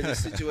familiar, the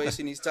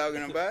situation he's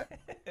talking about.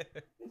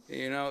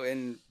 And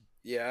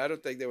I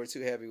don't think they were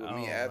too happy with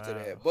me after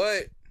that.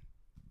 But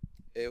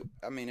it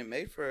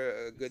made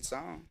for a good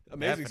song.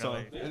 Amazing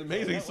song. An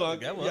amazing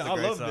song. That was I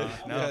loved song.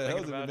 it. That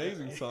was an about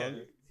amazing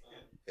song.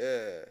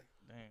 Yeah.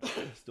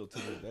 Still to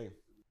this day.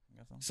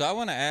 So I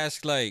want to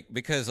ask, like,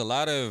 because a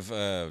lot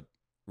of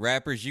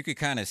rappers, you could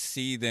kind of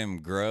see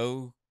them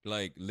grow,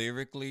 like,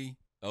 lyrically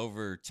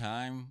over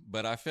time.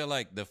 But I feel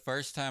like the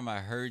first time I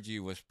heard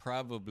you was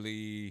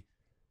probably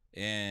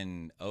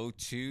in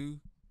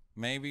 '02,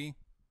 maybe.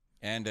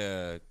 And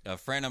a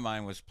friend of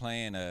mine was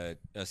playing a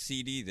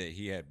CD that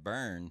he had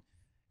burned.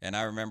 And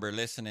I remember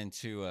listening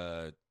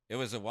to, it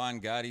was a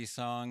Juan Gotti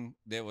song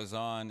that was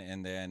on.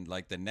 And then,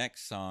 like, the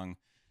next song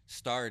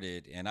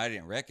started, and I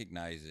didn't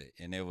recognize it,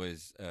 and it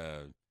was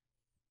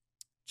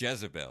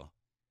Jezebel.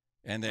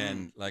 And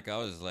then like I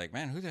was like,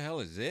 man, who the hell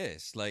is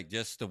this? Like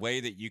just the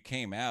way that you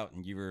came out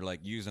and you were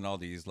like using all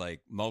these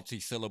like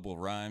multi-syllable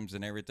rhymes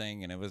and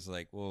everything, and it was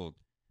like, well,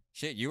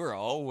 shit, you were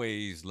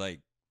always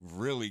like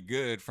really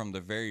good from the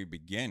very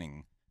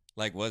beginning.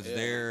 Like was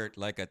there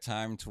like a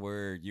time to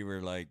where you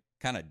were like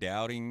kind of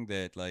doubting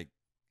that like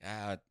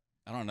I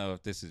don't know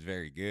if this is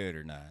very good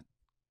or not?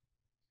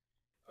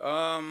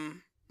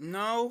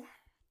 No,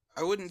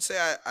 I wouldn't say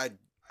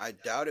I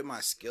doubted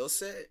my skill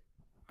set.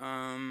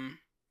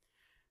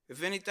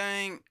 If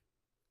anything,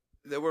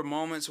 there were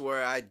moments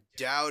where I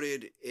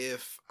doubted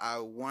if I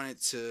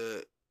wanted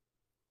to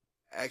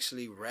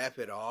actually rap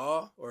at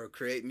all or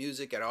create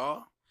music at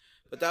all.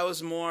 But that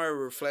was more a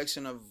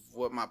reflection of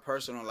what my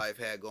personal life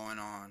had going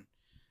on.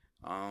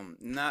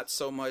 Not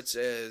so much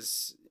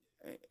as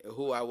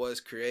who I was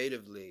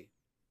creatively.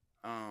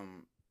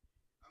 I'm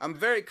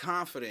very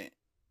confident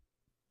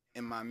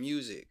in my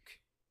music,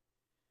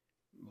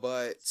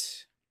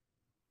 but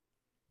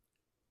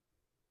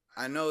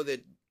I know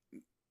that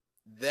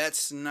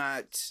that's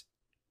not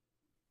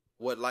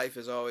what life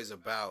is always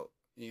about,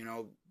 you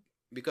know,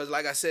 because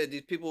like I said,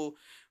 these people,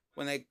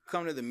 when they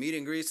come to the meet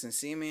and greets and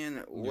see me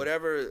and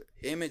whatever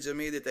image of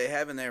me that they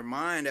have in their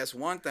mind, that's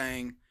one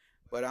thing,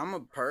 but I'm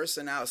a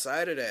person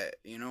outside of that,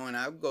 you know, and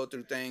I go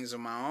through things of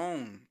my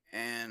own,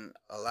 and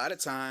a lot of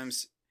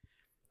times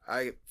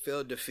I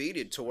feel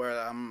defeated to where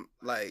I'm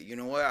like, you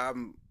know what,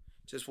 I'm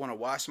just want to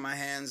wash my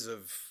hands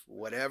of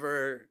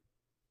whatever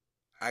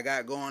I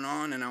got going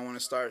on, and I want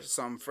to start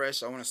something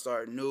fresh. I want to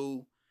start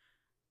new.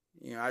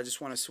 You know, I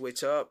just want to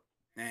switch up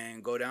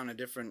and go down a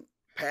different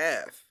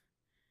path.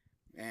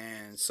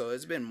 And so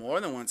it's been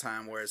more than one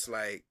time where it's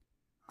like,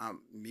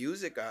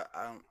 music,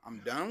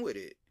 I'm done with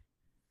it.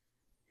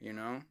 You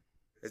know,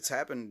 it's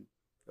happened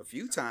a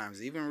few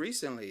times. Even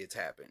recently, it's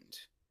happened.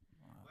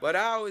 But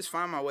I always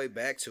find my way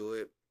back to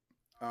it.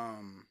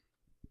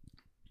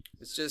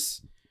 It's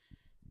just,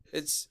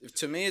 it's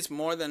to me, it's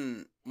more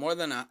than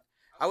a.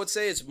 I would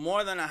say it's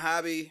more than a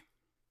hobby,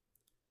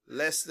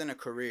 less than a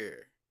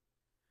career.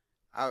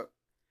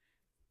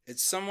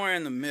 It's somewhere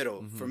in the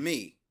middle for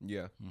me.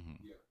 Yeah.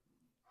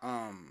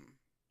 And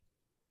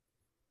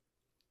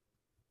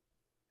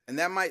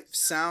that might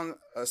sound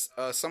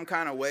some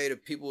kind of way to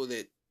people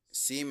that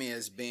see me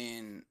as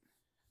being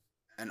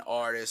an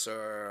artist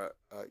or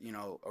you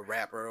know, a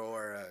rapper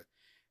or a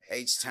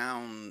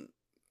H-Town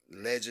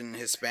legend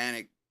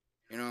Hispanic.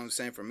 You know what I'm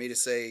saying? For me to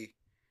say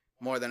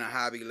more than a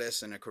hobby, less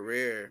than a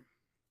career.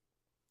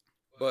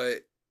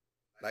 But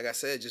like I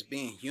said, just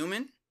being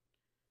human,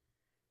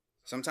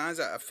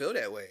 sometimes I feel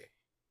that way.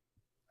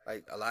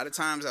 Like a lot of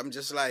times I'm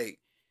just like,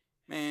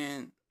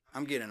 man,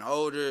 I'm getting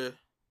older.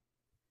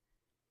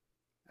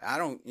 I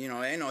don't, you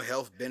know, ain't no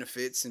health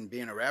benefits in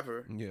being a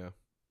rapper. Yeah.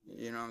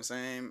 You know what I'm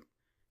saying?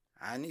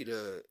 I need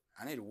to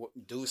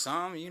do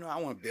something. You know, I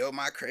want to build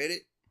my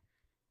credit,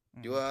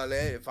 do all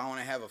that. If I want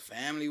to have a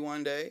family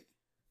one day,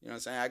 you know what I'm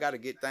saying? I got to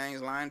get things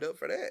lined up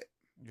for that.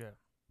 Yeah.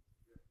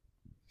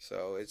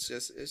 So it's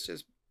just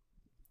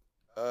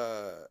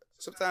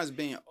sometimes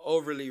being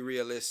overly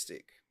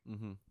realistic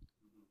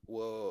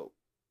will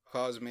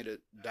cause me to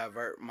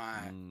divert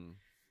my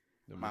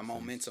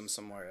momentum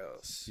somewhere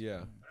else.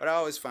 Yeah. But I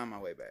always find my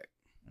way back.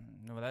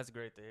 No, that's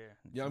great to hear.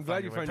 Yeah, I'm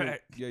glad you find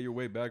your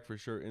way back for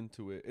sure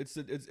into it. It's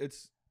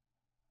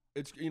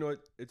you know,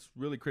 it's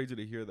really crazy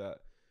to hear that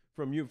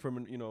from you,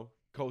 from, you know,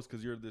 Coast,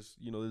 because you're this,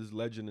 you know, this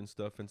legend and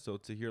stuff, and so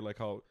to hear like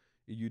how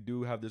you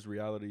do have this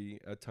reality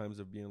at times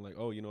of being like,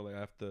 oh, you know, like I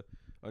have to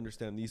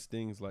understand these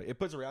things. Like it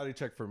puts a reality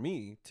check for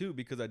me too,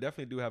 because I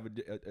definitely do have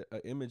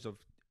a image of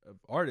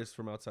artists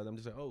from outside. I'm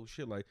just like, oh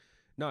shit, like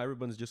no,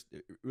 everyone's just,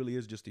 it really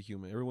is just a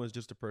human. Everyone's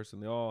just a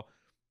person.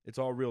 It's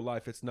all real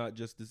life. It's not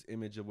just this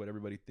image of what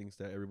everybody thinks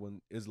that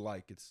everyone is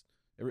like. It's,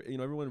 you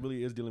know, everyone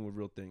really is dealing with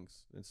real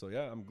things. And so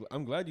yeah,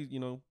 I'm glad you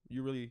know,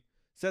 you really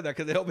said that,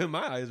 because it opened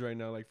my eyes right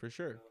now, like for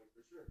sure.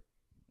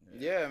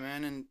 Yeah,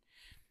 man,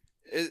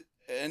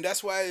 and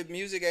that's why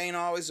music ain't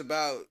always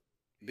about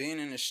being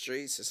in the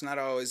streets. It's not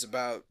always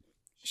about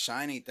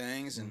shiny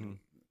things and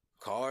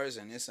cars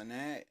and this and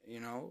that. You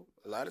know,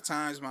 a lot of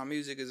times my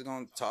music is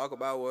gonna talk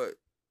about what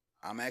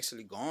I'm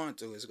actually going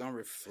through. It's gonna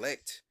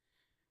reflect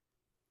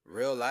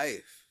real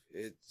life.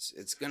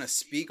 It's gonna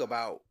speak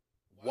about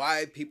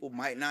why people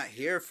might not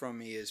hear from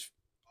me as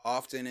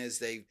often as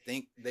they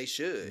think they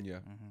should. Yeah.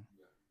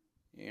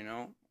 You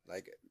know,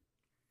 like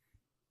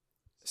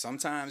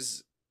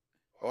sometimes,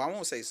 I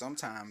won't say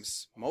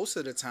sometimes, most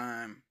of the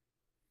time,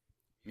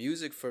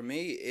 music for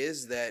me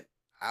is that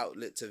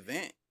outlet to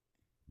vent.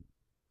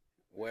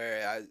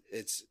 Where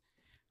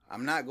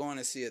I'm not going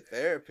to see a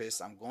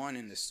therapist. I'm going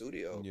in the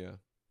studio. Yeah.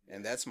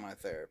 And that's my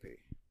therapy.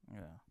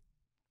 Yeah.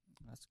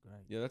 That's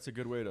great. Yeah, that's a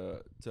good way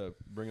to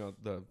bring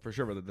out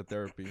the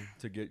therapy,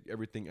 to get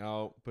everything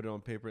out, put it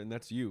on paper, and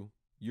that's you.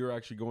 You're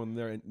actually going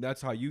there, and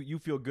that's how you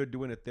feel good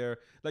doing it there.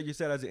 Like you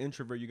said, as an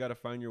introvert, you got to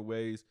find your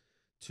ways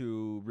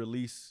to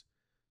release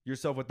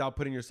yourself without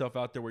putting yourself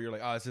out there where you're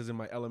like, this isn't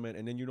my element,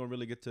 and then you don't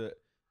really get to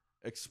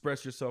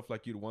express yourself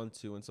like you'd want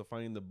to. And so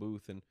finding the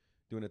booth and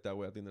doing it that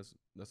way, I think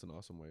that's an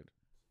awesome way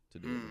to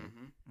do it,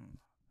 man.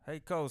 Hey,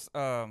 Coast.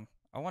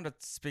 I want to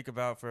speak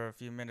about for a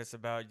few minutes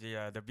about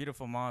the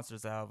Beautiful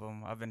Monsters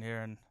album. I've been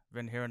hearing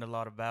a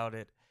lot about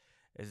it.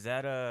 Is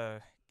that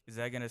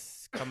gonna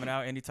coming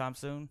out anytime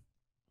soon?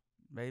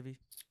 Maybe.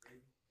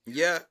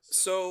 Yeah.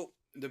 So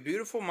the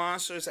Beautiful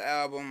Monsters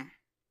album,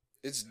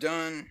 it's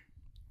done.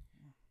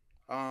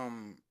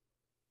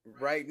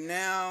 Right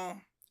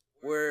now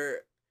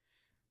we're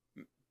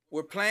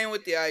playing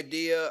with the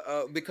idea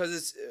of, because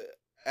it's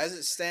as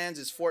it stands,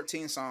 it's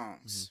 14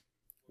 songs.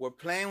 We're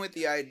playing with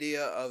the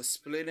idea of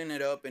splitting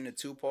it up into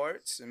 2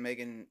 parts and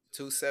making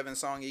 2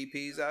 7-song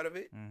EPs out of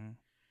it.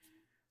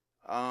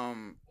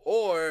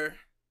 Or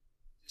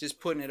just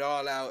putting it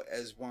all out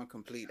as one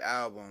complete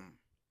album.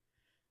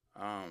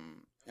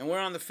 And we're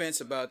on the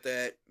fence about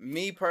that.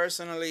 Me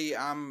personally,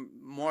 I'm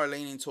more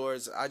leaning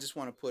towards, I just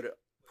want to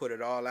put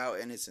it all out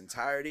in its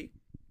entirety,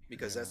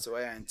 because that's the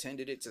way I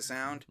intended it to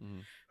sound.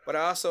 But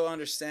I also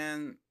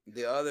understand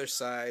the other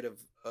side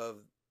of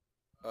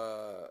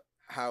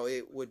how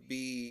it would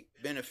be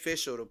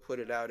beneficial to put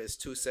it out as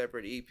 2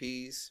 separate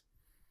EPs,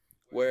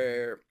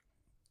 where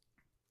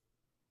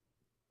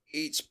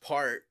each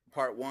part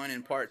 1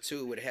 and part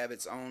 2 would have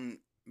its own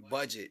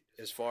budget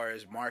as far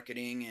as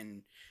marketing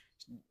and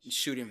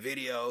shooting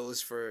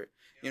videos for,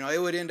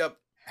 it would end up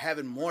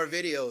having more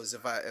videos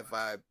if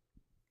I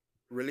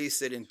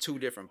released it in 2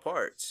 different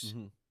parts.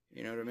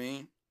 You know what I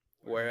mean?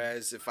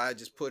 Whereas if I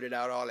just put it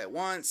out all at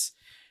once,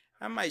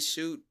 I might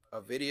shoot a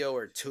video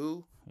or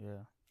 2.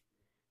 Yeah.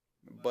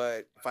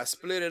 But if I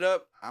split it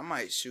up, I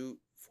might shoot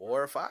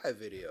 4 or 5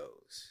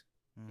 videos.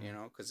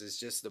 Because it's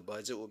just the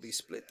budget will be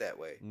split that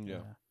way.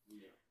 Yeah.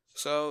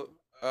 So,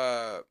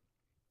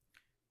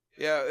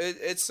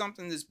 it's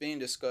something that's being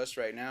discussed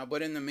right now.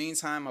 But in the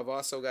meantime, I've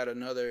also got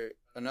another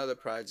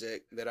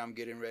project that I'm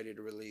getting ready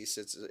to release.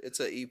 It's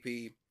a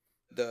EP,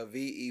 the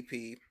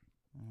VEP,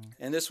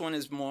 and this one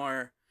is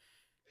more.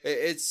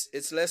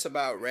 It's less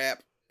about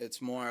rap.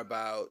 It's more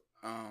about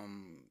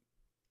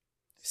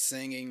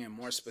singing, and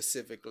more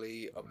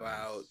specifically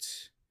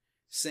about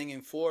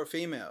singing for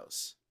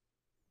females,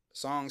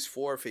 songs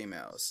for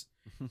females.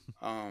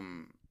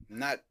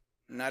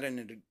 Not in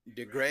a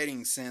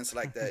degrading sense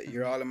like that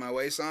 "You're All in My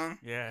Way" song.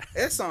 Yeah.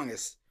 That song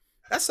is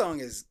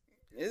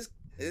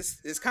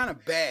kind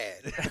of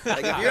bad.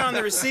 Like, if you're on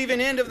the receiving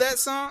end of that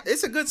song,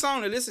 it's a good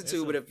song to listen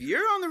to, but if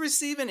you're on the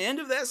receiving end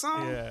of that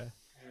song,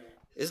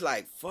 it's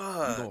like,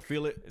 fuck. You gonna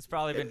feel it. It's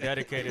probably been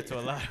dedicated to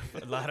a lot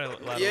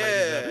of ladies out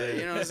Yeah, there.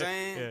 you know what I'm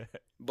saying? Yeah.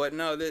 But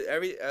no,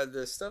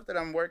 the stuff that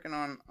I'm working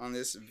on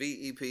this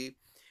VEP,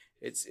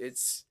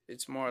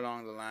 it's more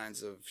along the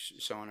lines of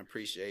showing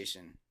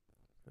appreciation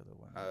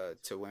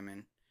to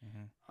women.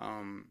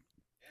 And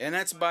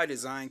that's by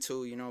design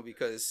too,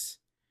 because,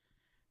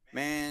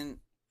 man,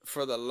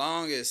 for the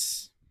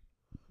longest,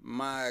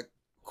 my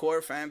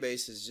core fan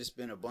base has just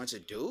been a bunch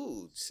of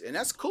dudes, and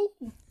that's cool.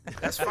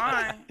 That's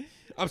fine.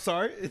 I'm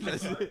sorry.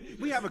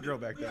 We have a girl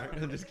back there.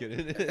 I'm just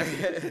kidding.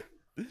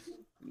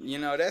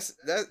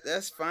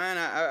 That's fine.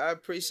 I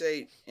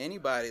appreciate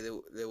anybody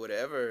that would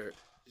ever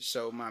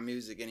show my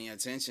music any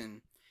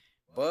attention,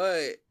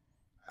 but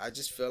I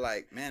just feel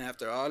like, man,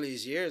 after all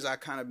these years, I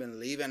kind of been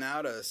leaving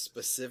out a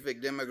specific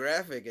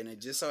demographic, and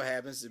it just so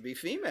happens to be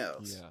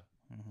females. Yeah.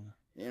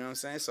 You know what I'm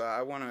saying? So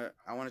I wanna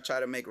try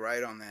to make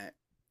right on that,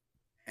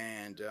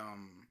 and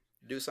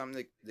do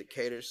something that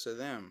caters to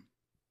them,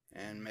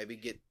 and maybe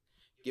get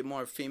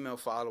more female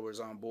followers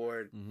on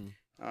board.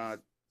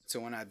 So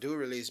when I do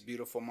release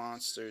Beautiful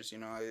Monsters,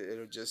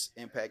 it'll just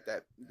impact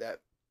that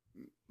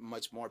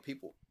much more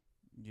people.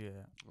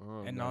 Yeah.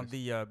 Oh, and nice. on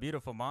the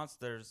Beautiful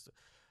Monsters,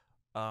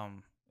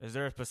 is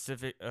there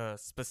a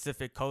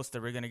specific coast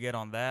that we're gonna get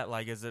on that?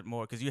 Like, is it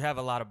more because you have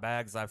a lot of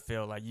bags? I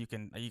feel like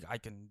I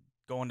can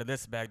go into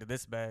this bag to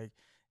this bag.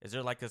 Is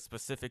there like a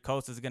specific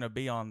coast that's gonna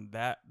be on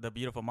the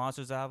Beautiful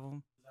Monsters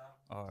album,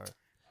 or?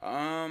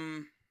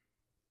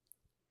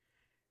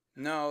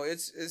 No,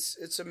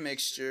 it's a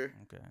mixture.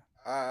 Okay.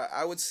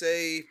 I would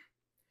say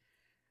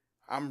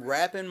I'm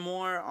rapping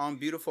more on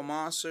Beautiful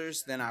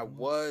Monsters than I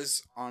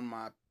was on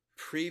my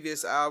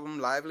previous album,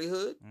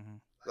 Livelihood.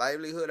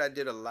 Livelihood, I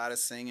did a lot of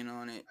singing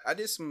on it. I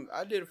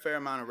did a fair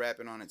amount of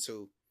rapping on it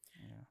too.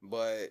 Yeah.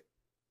 But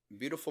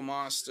Beautiful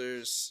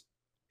Monsters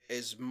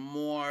is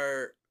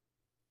more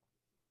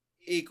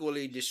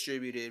equally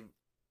distributed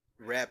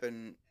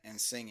rapping and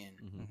singing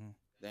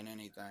than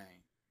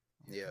anything.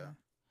 Yeah.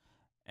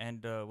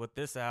 And with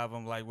this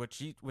album, like,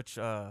 do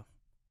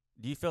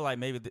you feel like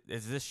maybe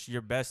is this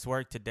your best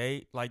work to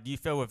date? Like, do you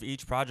feel with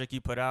each project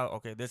you put out,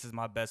 okay, this is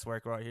my best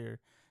work right here?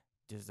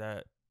 Is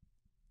that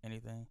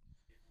anything?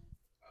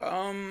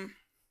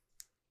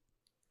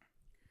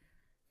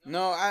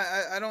 No,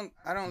 I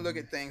don't look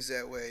at things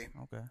that way.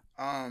 Okay.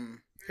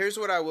 Here's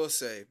what I will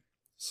say.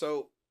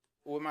 So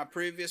with my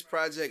previous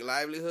project,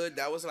 Livelihood,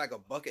 that was like a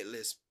bucket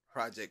list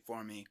project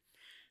for me,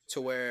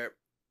 to where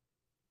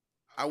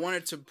I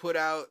wanted to put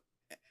out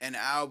an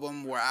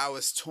album where I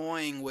was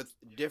toying with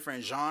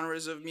different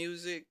genres of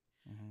music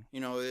You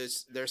know,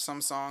 there's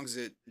some songs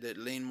that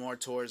lean more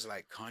towards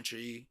like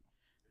country.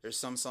 There's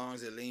some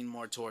songs that lean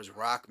more towards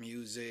rock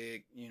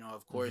music. You know,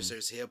 of course,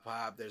 there's hip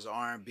hop. There's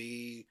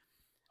R&B.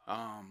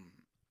 Um,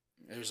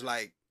 there's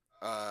like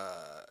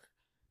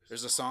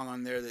there's a song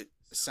on there that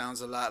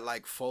sounds a lot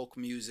like folk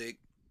music.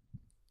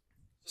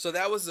 So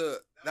that was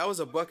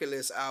a bucket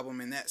list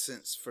album in that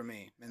sense for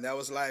me, and that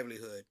was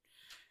Livelihood.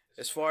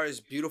 As far as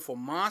Beautiful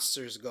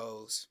Monsters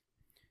goes,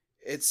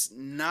 it's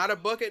not a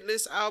bucket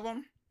list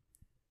album.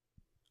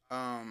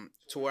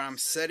 To where I'm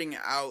setting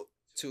out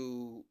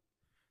to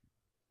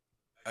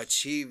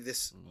achieve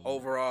this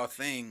overall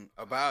thing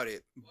about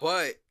it,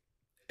 but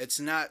it's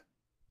not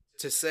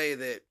to say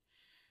that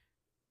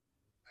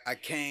I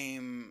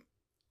came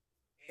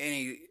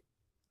any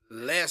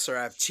less or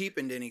I've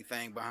cheapened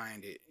anything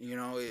behind it. You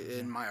know,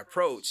 in my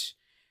approach,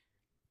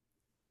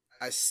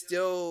 I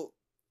still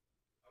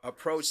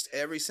approached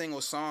every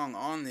single song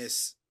on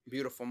this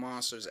Beautiful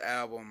Monsters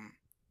album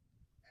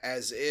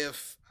as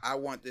if I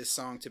want this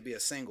song to be a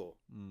single.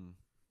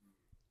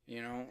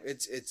 You know,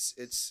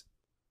 it's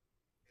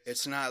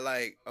not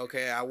like,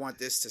 okay, I want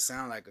this to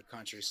sound like a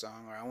country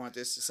song or I want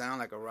this to sound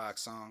like a rock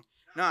song.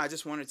 No, I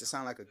just want it to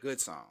sound like a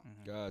good song.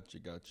 Gotcha.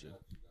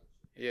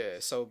 Yeah,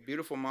 so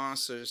Beautiful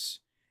Monsters,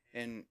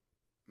 in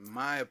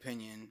my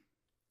opinion,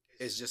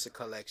 is just a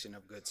collection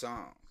of good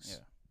songs. Yeah.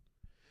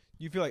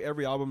 You feel like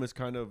every album is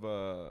kind of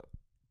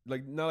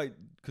like, not like,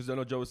 because I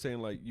know Joe was saying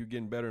like you're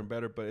getting better and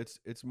better, but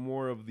it's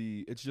more of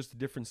it's just the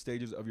different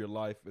stages of your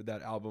life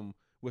that album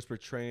was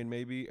portraying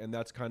maybe, and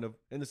that's kind of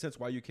in the sense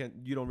why you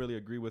don't really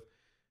agree with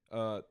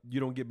you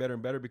don't get better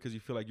and better, because you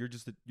feel like you're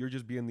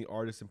just being the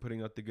artist and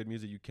putting out the good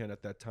music you can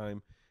at that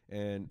time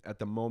and at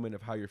the moment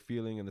of how you're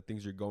feeling and the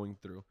things you're going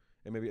through,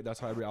 and maybe that's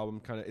how every album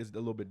kind of is a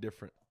little bit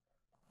different.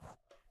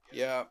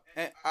 Yeah,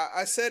 and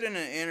I said in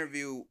an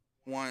interview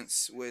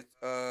once with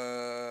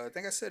I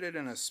think I said it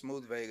in a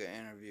Smooth Vega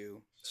interview.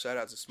 Shout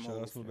out to Smooth.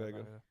 Shout out Smooth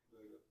Vega.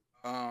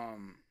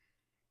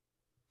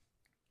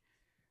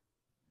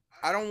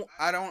 I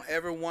don't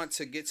ever want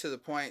to get to the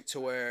point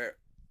to where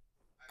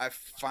I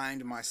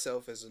find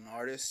myself as an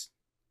artist,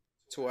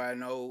 to where I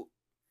know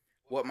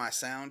what my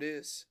sound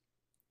is,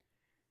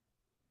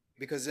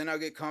 because then I'll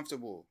get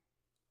comfortable.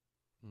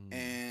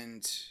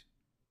 And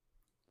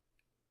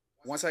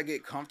once I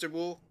get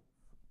comfortable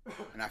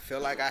and I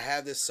feel like I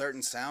have this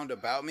certain sound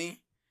about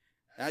me,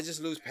 and I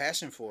just lose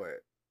passion for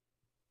it.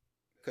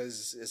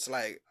 Because it's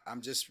like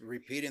I'm just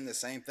repeating the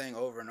same thing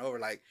over and over.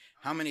 Like,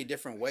 how many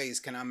different ways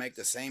can I make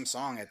the same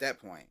song at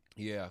that point?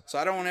 Yeah. So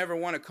I don't ever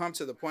want to come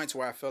to the point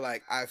where I feel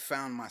like I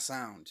found my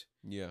sound.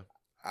 Yeah.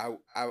 I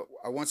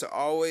want to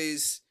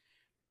always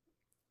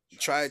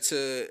try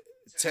to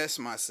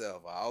test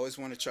myself. I always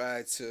want to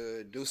try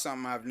to do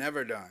something I've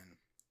never done.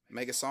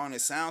 Make a song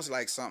that sounds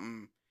like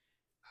something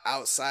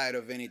outside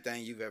of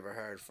anything you've ever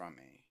heard from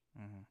me.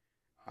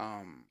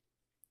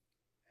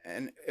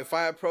 And if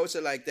I approach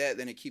it like that,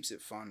 then it keeps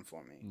it fun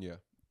for me. Yeah.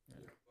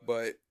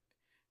 But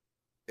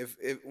if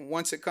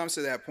once it comes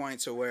to that point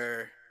to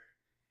where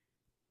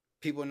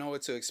people know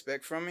what to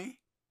expect from me,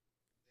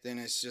 then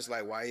it's just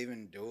like, why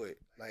even do it?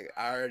 Like,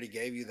 I already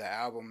gave you the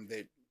album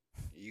that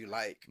you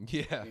like.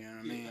 Yeah. You know what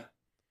I mean?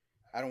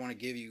 I don't want to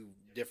give you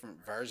different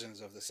versions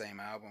of the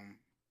same album.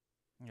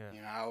 Yeah.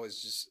 You know, I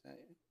was just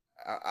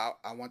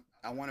I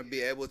want to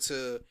be able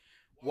to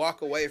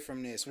walk away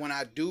from this. When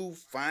I do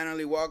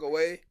finally walk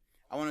away,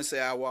 I want to say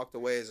I walked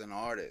away as an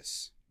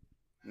artist,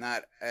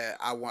 not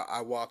I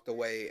walked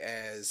away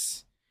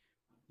as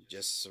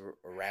just a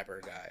rapper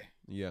guy.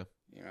 Yeah.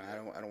 You know,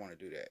 I don't want to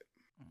do that.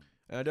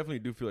 And I definitely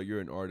do feel like you're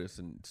an artist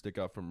and stick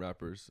out from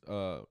rappers.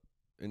 And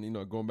you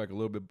know, going back a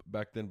little bit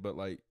back then, but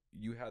like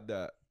you had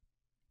that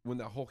when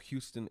that whole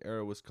Houston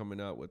era was coming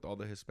out with all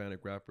the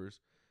Hispanic rappers,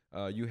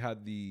 you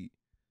had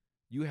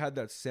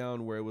that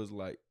sound where it was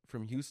like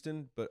from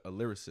Houston, but a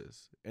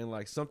lyricist, and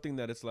like something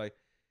that it's like,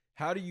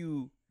 how do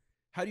you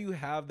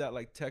have that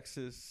like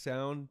Texas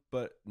sound,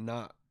 but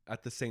not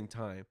at the same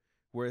time,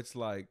 where it's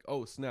like,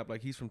 oh snap,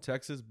 like he's from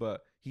Texas,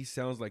 but he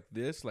sounds like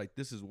this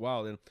is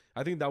wild. And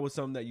I think that was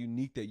something that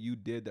unique that you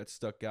did that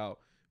stuck out,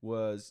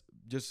 was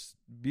just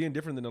being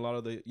different than a lot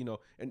of the, you know,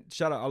 and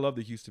shout out, I love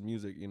the Houston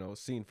music, you know,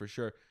 scene for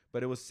sure,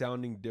 but it was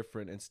sounding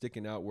different and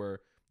sticking out where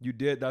you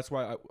did. That's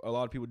why a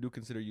lot of people do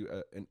consider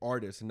you an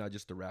artist and not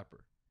just a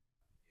rapper.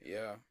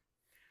 Yeah.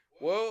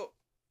 Well,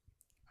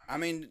 I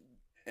mean,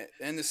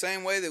 in the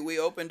same way that we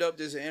opened up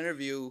this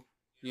interview,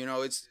 you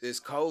know, it's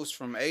Coast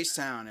from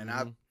H-Town, and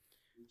I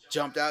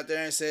jumped out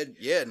there and said,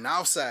 yeah,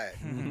 North Side.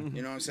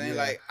 You know what I'm saying?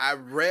 Yeah. Like, I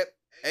rep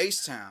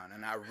H-Town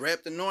and I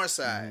rep the North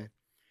Side.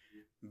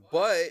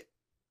 But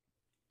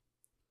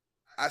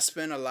I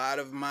spent a lot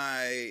of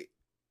my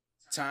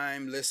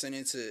time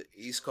listening to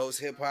East Coast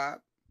hip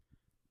hop,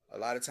 a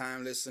lot of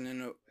time listening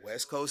to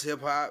West Coast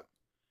hip hop.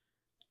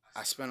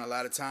 I spent a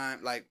lot of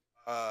time, like,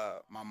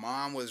 my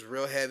mom was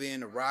real heavy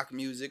into rock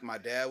music. My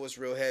dad was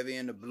real heavy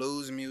into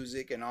blues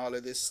music, and all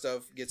of this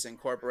stuff gets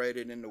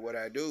incorporated into what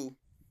I do.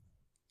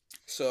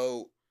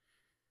 So,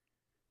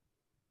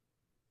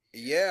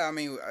 yeah, I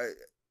mean,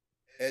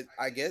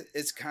 I guess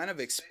it's kind of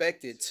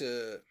expected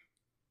to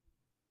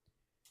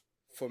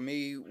for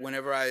me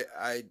whenever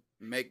I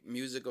make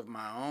music of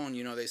my own.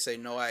 You know, they say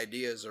no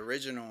idea is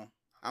original.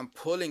 I'm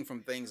pulling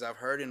from things I've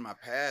heard in my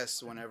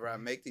past whenever I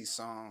make these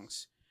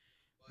songs,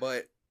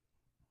 but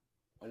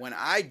when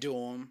I do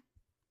them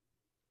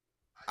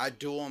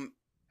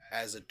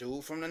as a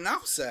dude from the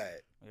North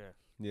Side. Yeah.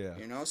 Yeah.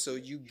 You know, so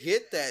you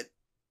get that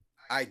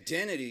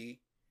identity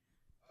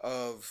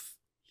of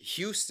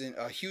Houston,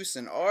 a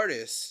Houston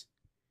artist,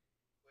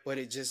 but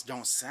it just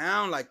don't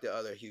sound like the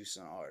other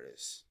Houston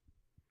artists.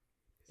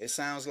 It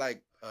sounds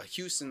like a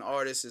Houston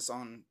artist is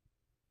on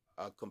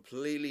a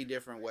completely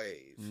different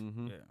wave,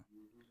 Mm-hmm. Yeah.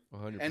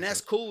 100%. and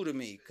that's cool to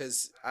me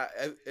because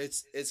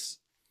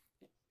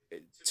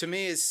to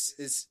me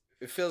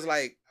it feels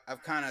like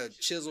I've kind of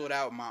chiseled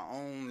out my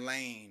own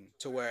lane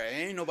to where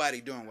ain't nobody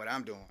doing what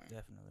I'm doing,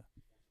 Definitely.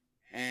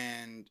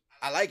 and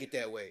I like it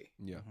that way.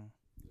 Yeah.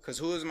 Because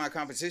who is my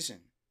competition?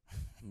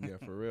 Yeah,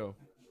 for real.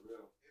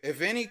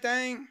 If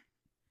anything,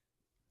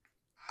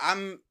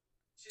 I'm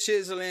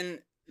chiseling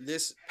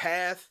this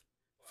path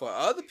for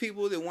other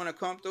people that want to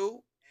come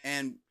through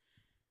and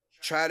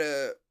try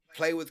to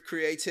play with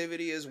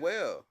creativity as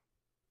well.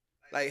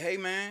 Like, hey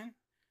man,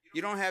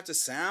 you don't have to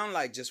sound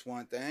like just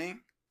one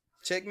thing.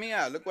 Check me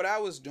out. Look what I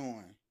was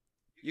doing.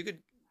 You could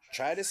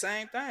try the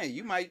same thing.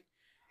 You might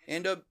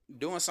end up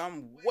doing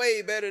something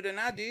way better than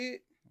I did.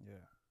 Yeah.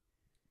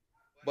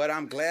 But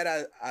I'm glad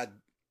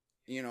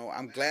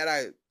I'm glad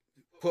I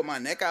put my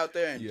neck out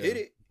there and Yeah. did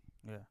it.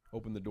 Yeah.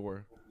 Open the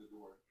door.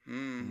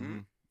 Mm-hmm.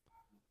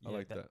 I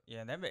like that.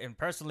 Yeah, and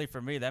personally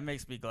for me, that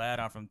makes me glad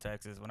I'm from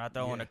Texas. When I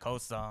throw on a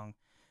Coast song,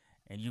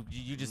 and you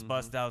just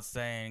bust out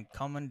saying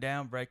 "coming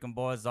down, breaking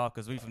boys off"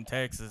 because we from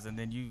Texas, and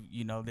then you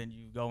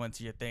go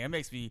into your thing. It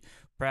makes me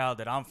proud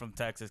that I'm from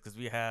Texas because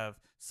we have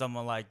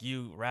someone like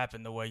you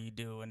rapping the way you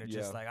do, and it's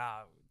just like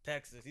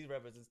Texas. He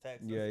represents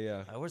Texas.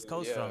 Yeah. Like, where's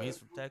Coast from? He's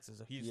from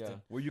Texas or Houston. Yeah.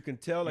 Where you can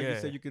tell, like you Yeah.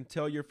 said, you can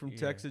tell you're from Yeah.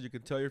 Texas, you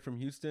can tell you're from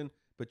Houston,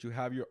 but you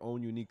have your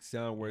own unique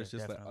sound where Yeah, it's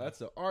just definitely. like, oh,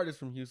 that's an artist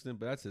from Houston,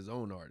 but that's his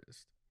own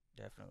artist.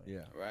 Definitely.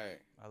 Yeah. Right.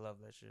 I love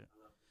that shit.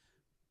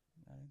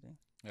 Anything?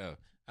 Oh,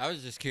 I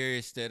was just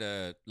curious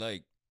that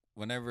like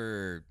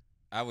whenever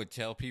I would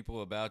tell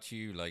people about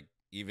you, like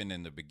even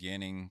in the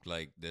beginning,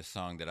 like the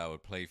song that I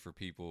would play for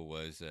people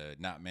was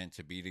 "Not Meant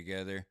to Be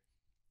Together,"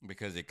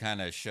 because it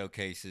kind of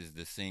showcases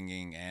the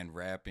singing and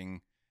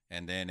rapping,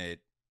 and then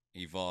it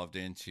evolved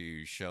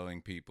into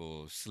showing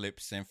people "Slip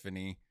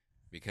Symphony,"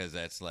 because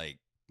that's like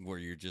where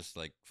you're just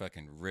like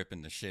fucking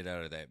ripping the shit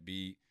out of that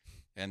beat,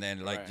 and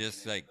then like Right.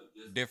 just like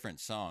different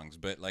songs.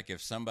 But like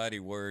if somebody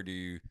were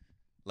to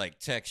like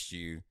text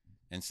you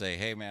and say,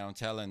 "Hey man, I'm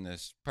telling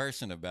this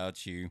person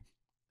about you.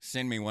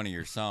 Send me one of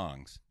your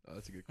songs." Oh,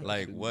 that's a good question.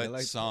 Like I what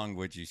like song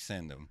would you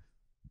send them?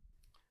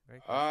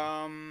 Great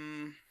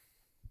question.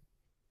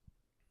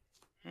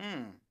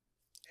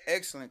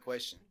 Excellent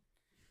question.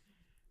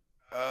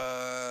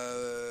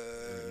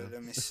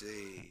 Let me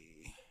see.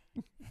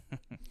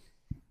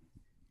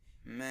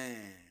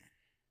 Man.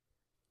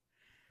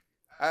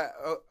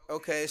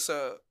 Okay,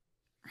 so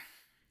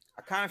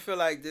I kind of feel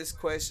like this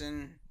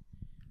question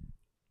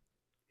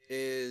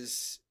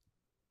is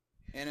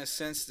in a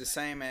sense the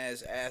same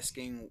as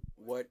asking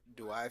what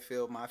do I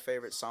feel my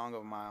favorite song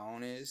of my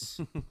own is.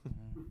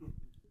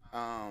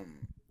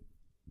 And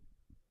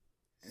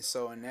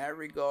so in that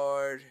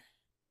regard,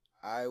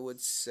 I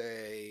would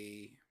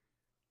say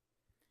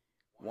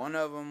one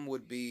of them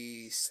would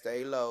be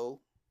 "Stay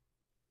Low."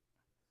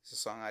 It's a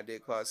song I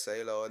did called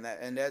 "Stay Low,"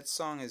 and that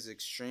song is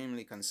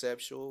extremely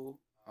conceptual.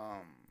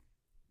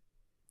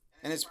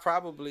 And it's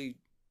probably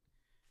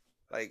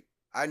like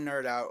I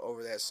nerd out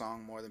over that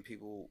song more than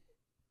people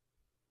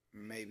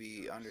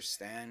maybe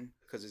understand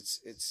because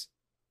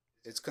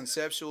it's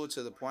conceptual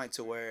to the point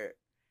to where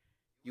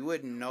you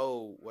wouldn't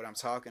know what I'm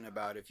talking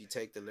about if you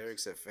take the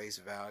lyrics at face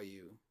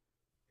value.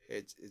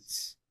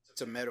 It's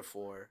a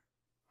metaphor,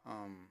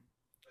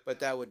 but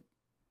that would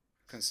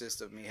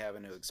consist of me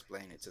having to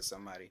explain it to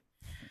somebody.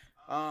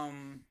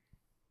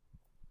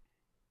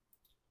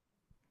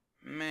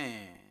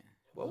 Man,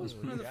 what was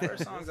one of the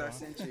first songs I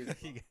sent you?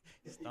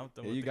 You stumped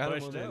him Yeah, with you the got him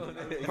question. on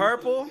that.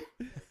 Purple.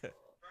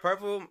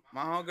 Purple.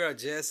 My homegirl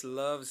Jess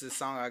loves this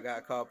song I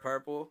got called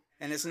Purple,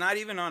 and it's not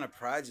even on a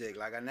project.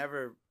 Like I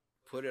never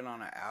put it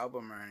on an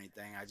album or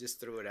anything. I just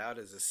threw it out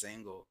as a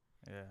single.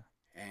 Yeah.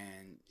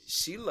 And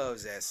she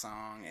loves that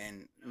song,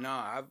 and no,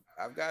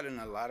 I've gotten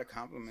a lot of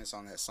compliments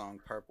on that song,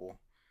 Purple.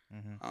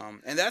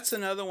 And that's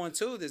another one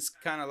too. That's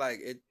kind of like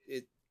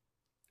it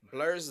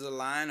blurs the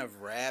line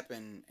of rap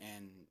and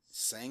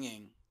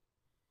singing,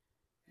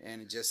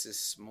 in just this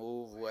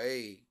smooth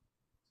way,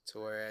 to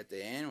where at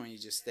the end when you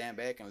just stand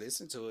back and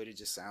listen to it, it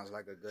just sounds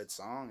like a good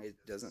song. It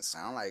doesn't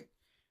sound like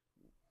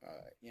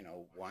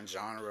one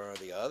genre or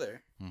the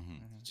other.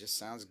 It just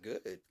sounds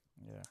good.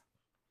 Yeah.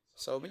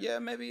 So, but yeah,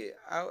 maybe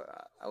I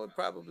would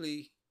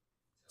probably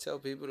tell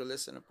people to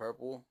listen to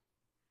Purple,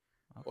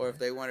 or if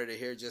they wanted to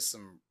hear just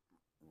some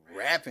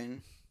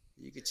rapping,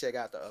 you could check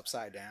out the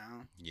Upside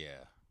Down.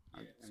 Yeah.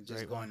 I'm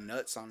just going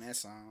nuts on that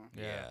song.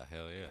 Yeah.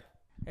 Hell yeah.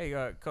 Hey,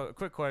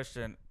 quick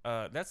question.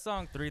 That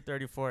song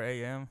 3:34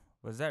 a.m.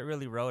 Was that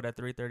really wrote at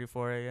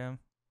 3:34 a.m.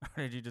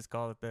 or did you just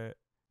call it that,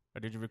 or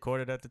did you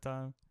record it at the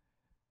time?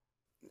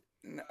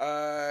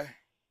 Uh,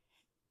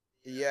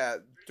 yeah,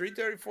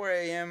 3:34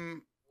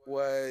 a.m.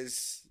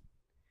 was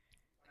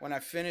when I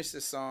finished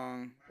the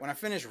song. When I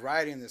finished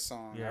writing the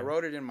song, I Yeah.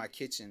 wrote it in my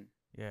kitchen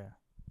Yeah.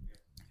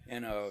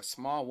 in a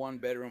small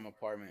 1-bedroom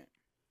apartment.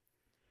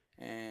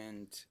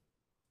 And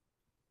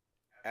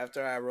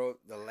after I wrote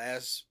the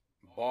last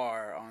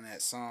bar on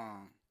that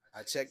song,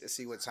 I checked to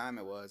see what time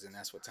it was, and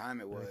that's what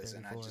time it was.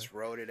 And I 3:34. just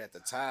wrote it at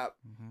the top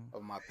Mm-hmm.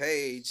 of my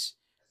page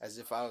as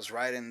if I was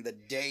writing the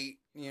date.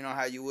 You know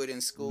how you would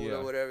in school Yeah.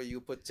 or whatever. You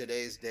put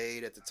today's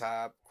date at the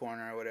top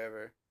corner or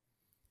whatever.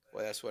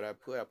 Well, that's what I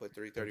put. I put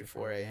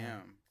 3:34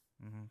 a.m.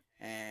 Mm-hmm.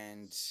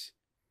 And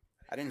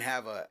I didn't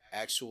have an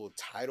actual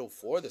title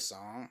for the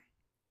song.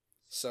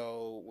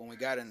 So when we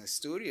got in the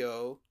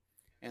studio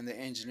and the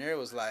engineer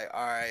was like,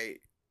 all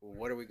right, well,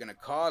 what are we going to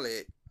call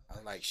it? I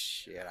was like,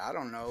 shit, I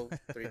don't know.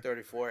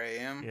 3:34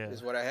 a.m. Yeah.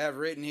 is what I have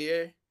written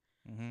here.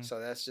 Mm-hmm. So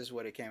that's just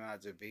what it came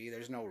out to be.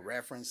 There's no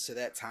reference to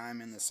that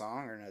time in the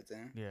song or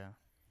nothing. Yeah.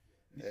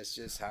 That's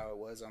just how it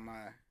was on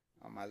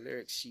my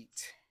lyric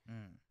sheet.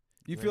 Mm.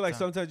 You Good feel like time.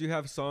 sometimes you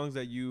have songs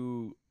that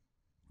you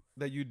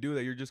do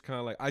that you're just kind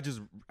of like I just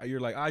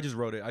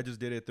wrote it, I just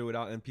did it, threw it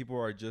out, and people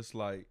are just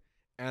like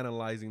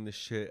analyzing the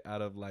shit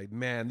out of like,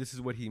 man, this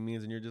is what he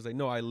means, and you're just like,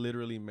 no, I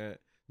literally meant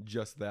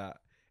just that.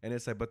 And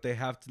it's like, but they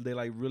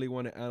like really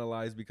want to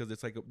analyze because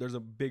it's like there's a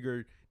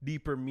bigger,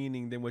 deeper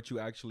meaning than what you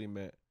actually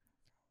meant.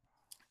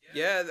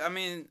 Yeah, I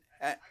mean,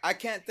 I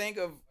can't think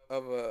of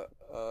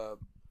a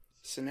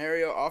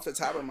scenario off the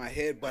top of my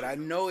head, but I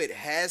know it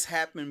has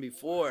happened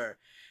before,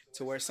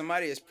 to where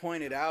somebody has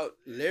pointed out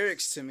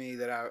lyrics to me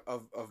that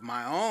of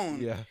my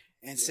own, Yeah.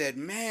 and said,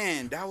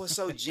 "Man, that was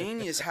so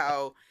genius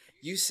how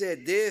you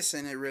said this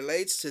and it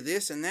relates to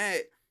this and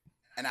that."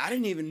 And I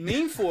didn't even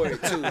mean for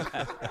it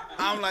to.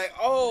 I'm like,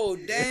 oh,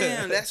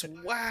 damn, that's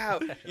wow.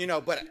 You know,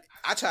 but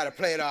I try to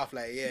play it off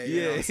like, yeah,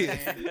 you know what I'm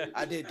saying?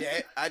 I did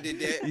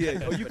that.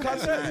 Yeah. Oh, you But caught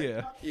that's that? not-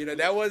 Yeah. You know,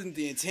 that wasn't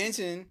the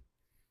intention.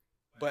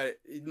 But,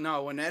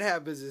 no, when that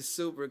happens, it's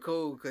super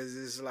cool because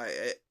it's like,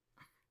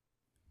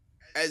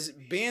 as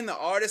being the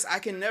artist, I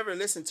can never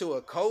listen to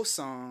a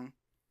song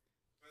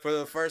for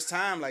the first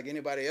time like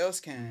anybody else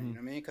can. You know what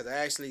I mean? Because I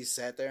actually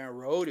sat there and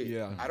wrote it.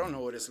 Yeah. I don't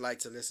know what it's like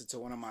to listen to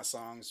one of my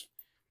songs,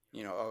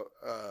 you know,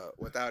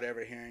 without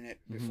ever hearing it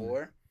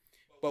before.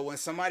 But when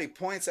somebody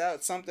points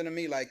out something to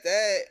me like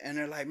that, and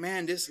they're like,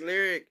 "Man, this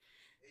lyric,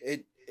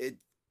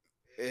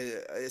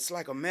 it's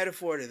like a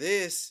metaphor to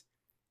this,"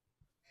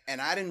 and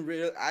I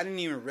didn't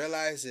even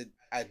realize that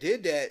I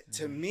did that.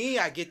 To me,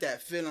 I get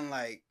that feeling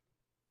like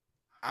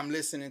I'm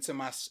listening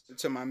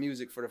to my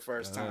music for the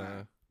first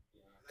time,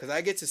 because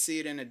I get to see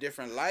it in a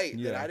different light that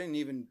Yeah. I didn't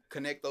even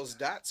connect those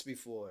dots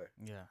before.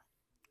 Yeah.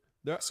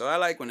 So I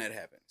like when that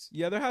happens.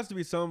 Yeah, there has to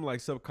be some like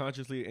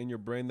subconsciously in your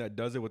brain that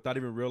does it without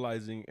even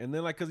realizing. And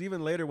then like, cause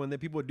even later when the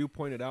people do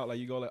point it out, like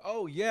you go like,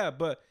 oh yeah,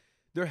 but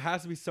there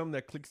has to be some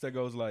that clicks that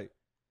goes like,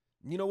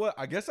 you know what?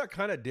 I guess I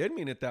kind of did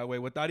mean it that way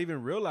without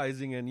even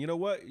realizing. And you know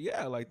what?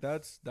 Yeah, like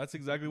that's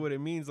exactly what it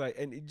means. Like,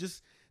 and it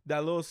just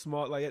that little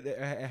small, like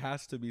it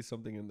has to be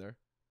something in there.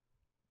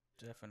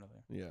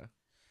 Definitely. Yeah.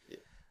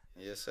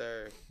 Yes,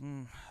 sir.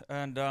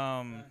 And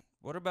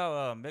what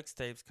about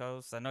mixtapes,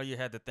 Coast? I know you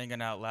had the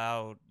Thinking Out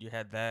Loud. You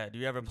had that. Do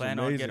you ever It's plan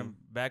on amazing. getting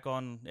back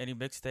on any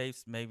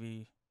mixtapes,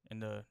 maybe in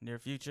the near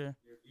future?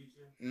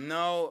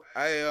 No,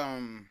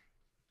 I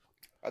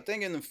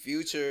think in the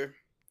future.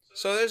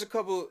 So there's a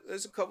couple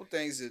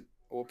things that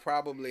will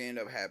probably end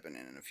up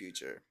happening in the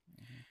future.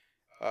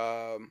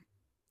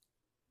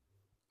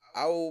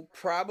 I will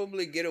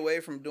probably get away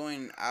from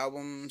doing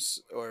albums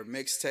or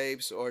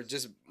mixtapes or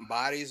just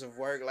bodies of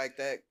work like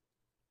that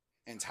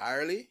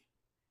entirely,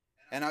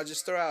 and I'll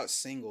just throw out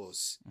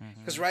singles.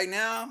 Because right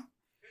now,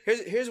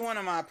 here's one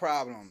of my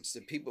problems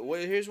that people. Well,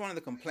 here's one of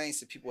the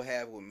complaints that people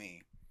have with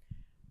me.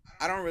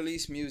 I don't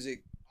release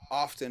music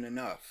often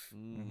enough.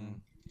 Mm-hmm.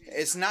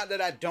 It's not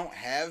that I don't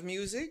have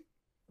music.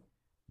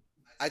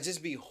 I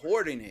just be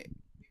hoarding it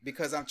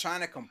because I'm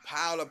trying to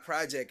compile a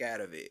project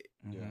out of it.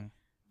 Mm-hmm.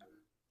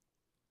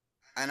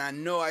 And I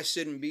know I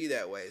shouldn't be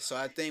that way. So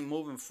I think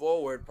moving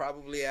forward,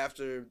 probably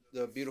after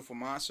the Beautiful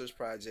Monsters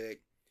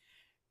project,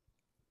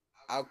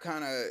 I'll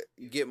kind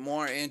of get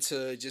more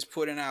into just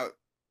putting out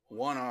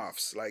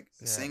one-offs, like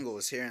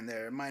singles here and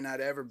there. It might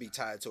not ever be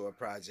tied to a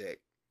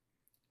project,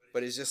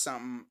 but it's just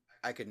something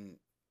I can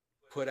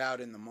put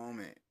out in the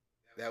moment.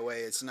 That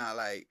way it's not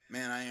like,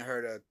 man, I ain't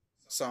heard a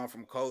song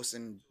from Coast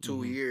in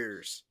 2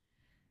 years.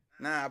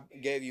 Nah, I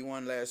gave you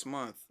one last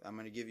month. I'm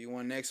going to give you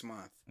one next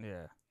month.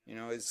 Yeah. You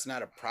know, it's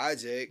not a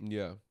project,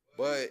 Yeah.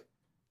 but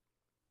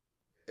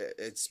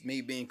it's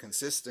me being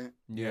consistent.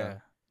 Yeah.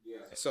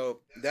 So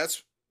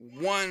that's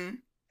one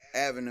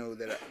avenue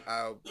that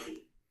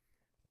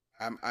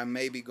I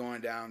may be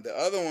going down. The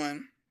other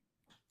one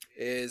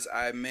is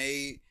I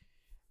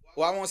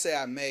won't say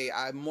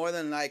I more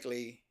than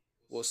likely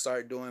will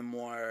start doing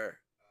more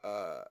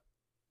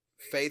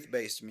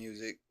faith-based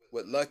music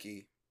with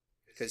Lucky,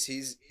 because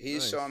he's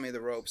Nice. showing me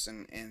the ropes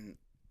and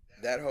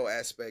that whole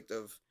aspect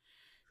of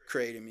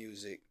creating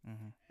music.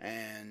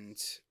 And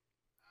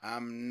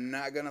I'm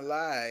not gonna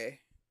lie,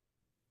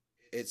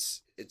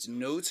 it's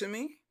new to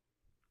me,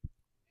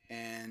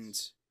 and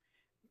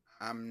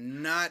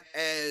I'm not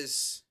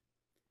as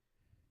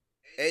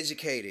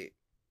educated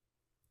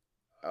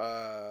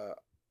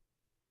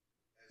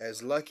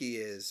as Lucky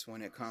is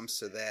when it comes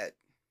to that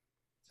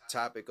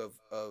topic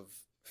of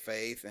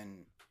faith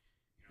and,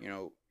 you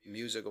know,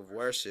 music of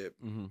worship.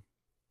 Mm-hmm.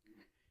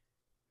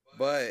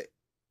 But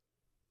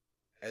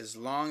as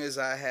long as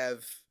I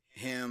have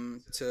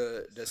him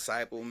to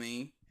disciple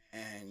me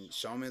and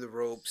show me the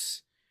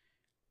ropes,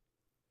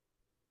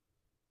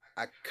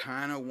 I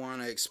kind of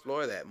want to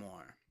explore that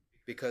more,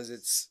 because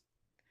it's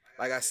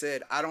like I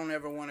said, I don't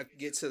ever want to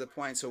get to the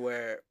point to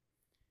where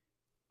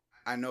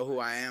I know who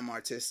I am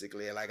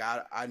artistically. Like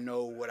I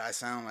know what I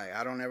sound like.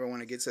 I don't ever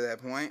want to get to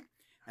that point,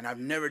 and I've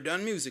never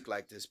done music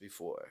like this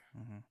before.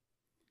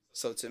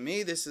 So to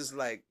me, this is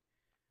like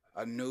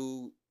a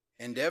new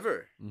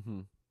endeavor.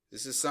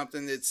 This is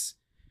something that's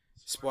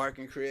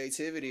sparking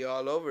creativity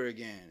all over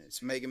again.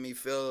 It's making me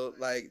feel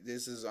like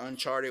this is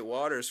uncharted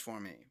waters for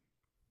me.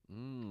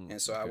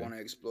 And so I want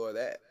to explore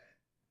that.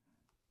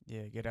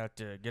 Yeah, get out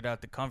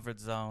the comfort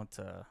zone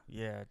to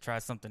try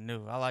something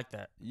new. I like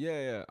that.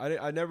 Yeah.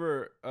 I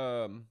never,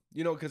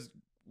 you know, because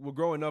we're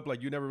growing up,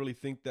 like you never really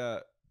think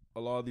that a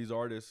lot of these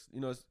artists, you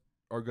know,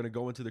 are gonna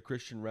go into the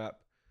Christian rap,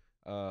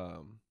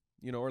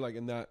 you know, or like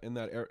in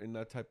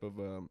that type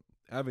of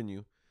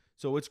avenue.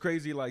 So it's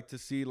crazy, like to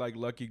see like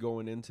Lucky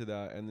going into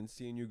that, and then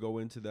seeing you go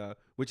into that,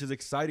 which is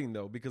exciting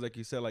though, because like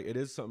you said, like it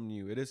is something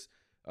new. It is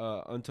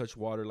untouched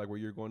water, like where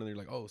you're going in there,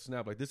 like, oh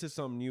snap, like this is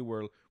something new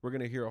where we're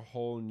gonna hear a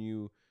whole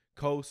new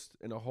coast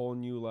and a whole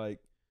new, like,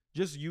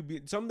 just you be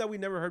something that we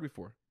never heard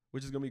before,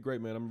 which is gonna be great,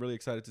 man. I'm really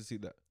excited to see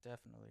that.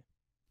 Definitely.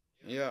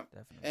 Yeah.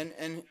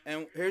 Definitely.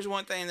 And here's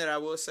one thing that I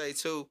will say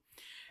too,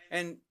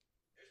 and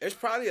there's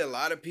probably a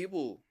lot of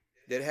people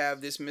that have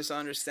this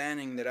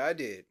misunderstanding that I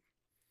did.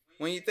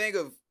 When you think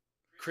of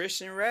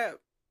Christian rap,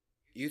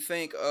 you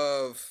think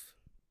of,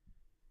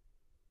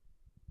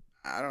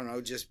 I don't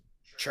know, just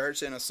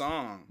church and a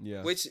song.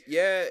 Yeah. Which,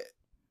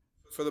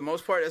 for the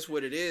most part, that's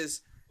what it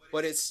is.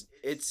 But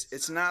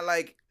it's not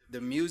like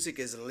the music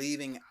is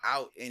leaving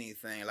out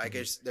anything. Like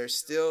there's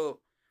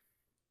still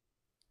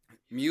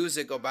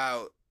music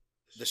about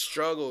the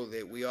struggle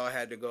that we all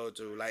had to go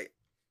through. Like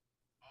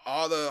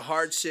all the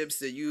hardships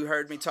that you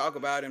heard me talk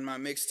about in my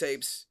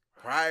mixtapes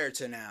prior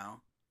to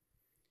now,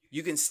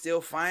 you can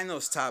still find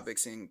those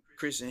topics in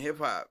Christian hip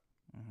hop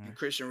and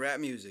Christian rap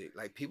music.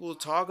 Like people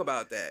talk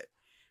about that.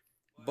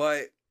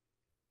 But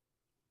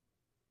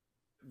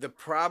the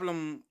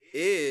problem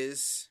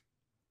is,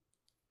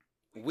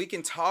 we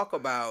can talk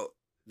about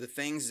the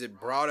things that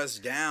brought us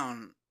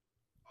down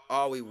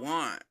all we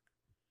want.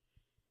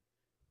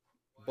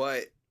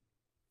 But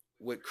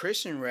with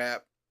Christian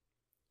rap,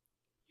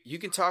 you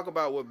can talk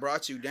about what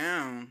brought you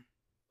down,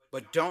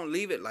 but don't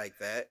leave it like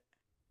that.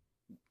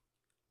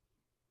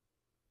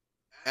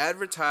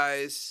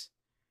 Advertise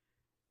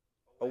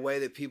a way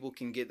that people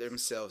can get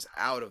themselves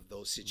out of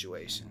those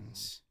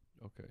situations.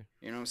 Okay.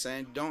 You know what I'm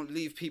saying? Don't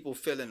leave people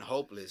feeling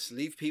hopeless.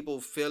 Leave people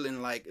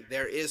feeling like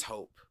there is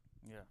hope.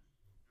 Yeah.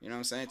 You know what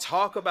I'm saying?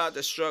 Talk about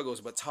the struggles,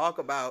 but talk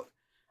about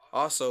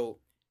also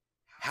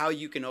how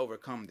you can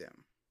overcome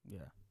them.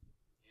 Yeah.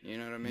 You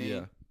know what I mean?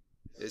 Yeah.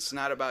 It's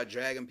not about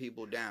dragging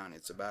people down.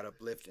 It's about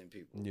uplifting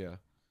people. Yeah.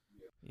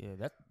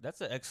 Yeah,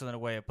 that's an excellent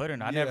way of putting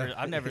it. I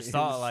Yeah. never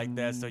saw it like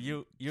that. So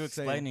you Same.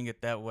 explaining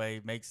it that way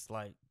makes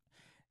like,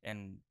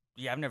 and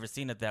I've never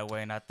seen it that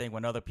way. And I think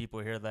when other people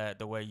hear that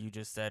the way you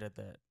just said it,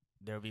 that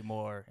they'll be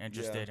more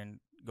interested in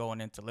going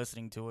into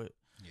listening to it.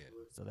 Yeah.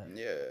 So that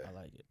Yeah. I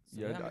like it.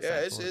 So Yeah, I'm Yeah,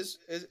 excited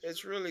for it.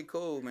 it's really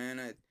cool,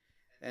 man.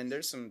 And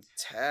there's some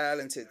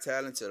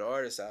talented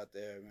artists out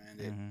there, man,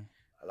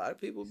 that a lot of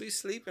people be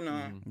sleeping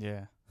on.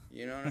 Yeah.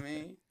 You know what I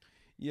mean?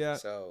 Yeah.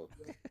 So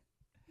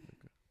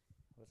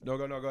No,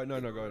 go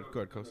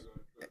ahead, Coach.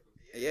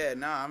 yeah,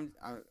 no,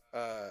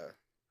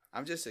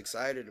 I'm just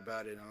excited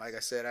about it. And like I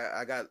said,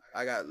 I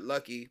got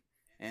Lucky,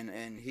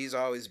 and he's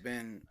always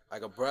been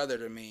like a brother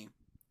to me.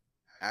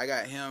 I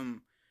got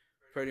him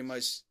pretty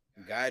much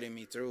guiding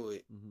me through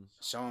it,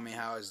 showing me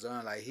how it's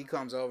done. Like he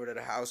comes over to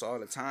the house all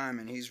the time,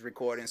 and he's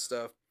recording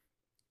stuff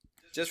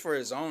just for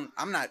his own.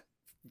 I'm not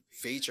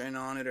featuring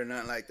on it or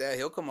nothing like that.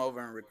 He'll come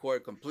over and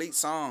record complete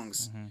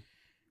songs,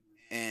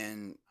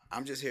 and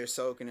I'm just here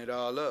soaking it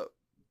all up.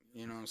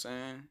 You know what I'm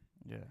saying?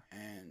 Yeah.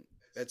 And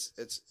it's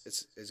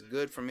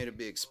good for me to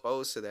be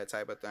exposed to that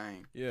type of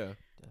thing. Yeah.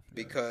 Definitely.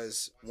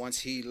 Because once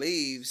he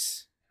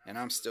leaves and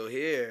I'm still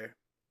here,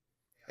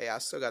 hey, I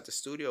still got the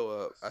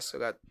studio up. I still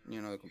got,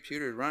 the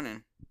computer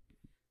running.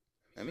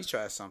 Let me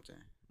try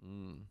something.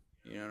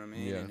 You know what I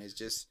mean? Yeah. And it's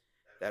just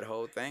that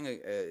whole thing.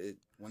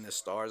 When the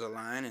stars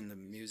align and the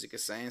music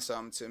is saying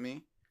something to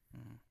me,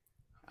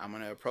 I'm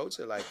going to approach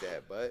it like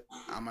that. But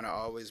I'm going to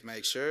always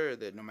make sure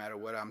that no matter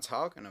what I'm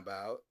talking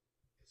about,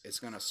 it's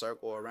going to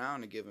circle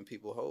around to giving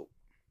people hope.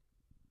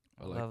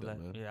 I like that,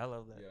 man. Yeah, I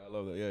love that. Yeah, I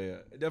love that.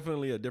 Yeah.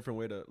 Definitely a different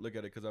way to look at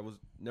it because I was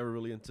never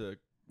really into,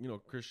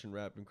 Christian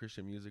rap and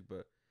Christian music,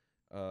 but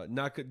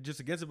not just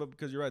against it, but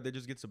because you're right, they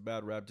just gets a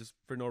bad rap just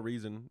for no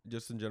reason.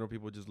 Just in general,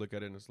 people just look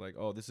at it and it's like,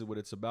 oh, this is what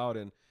it's about,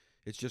 and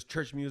it's just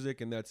church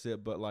music and that's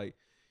it. But like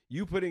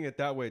you putting it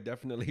that way,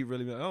 definitely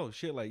really, oh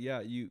shit, like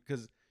yeah,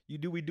 because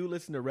we do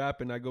listen to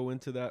rap, and I go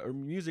into that or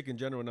music in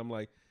general, and I'm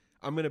like,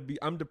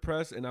 I'm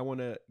depressed and I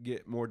want to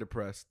get more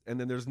depressed. And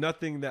then there's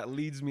nothing that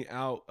leads me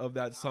out of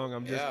that song.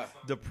 I'm just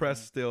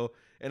depressed still.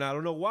 And I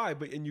don't know why,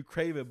 and you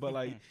crave it. But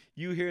like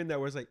you hearing that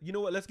where it's like, you know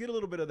what, let's get a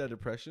little bit of that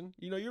depression.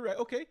 You're right.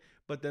 Okay.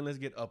 But then let's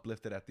get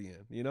uplifted at the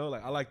end.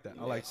 Like I like that.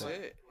 I like that.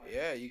 It.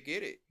 Yeah, you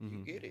get it.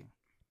 You get it.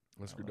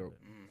 That's good dope.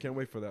 Can't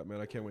wait for that,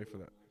 man. I can't wait for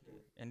that.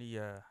 Any,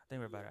 I think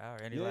we're about an hour.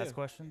 Any last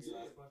questions?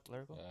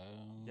 Lyrical?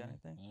 Got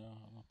anything? No,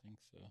 I don't think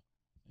so.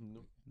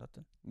 Nope.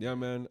 Nothing. Yeah,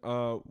 man.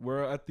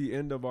 We're at the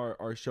end of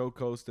our show,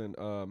 Coast, and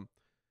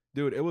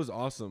dude, it was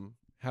awesome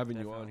having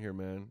you on here,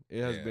 man.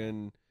 It has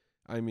been.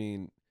 I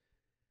mean,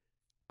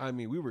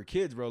 we were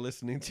kids, bro,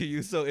 listening to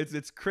you, so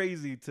it's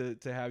crazy to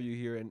have you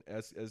here, and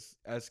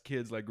as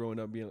kids, like growing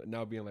up,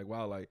 being like,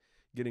 wow, like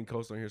getting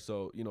Coast on here.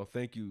 So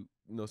thank you,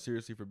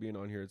 seriously for being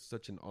on here. It's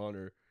such an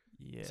honor.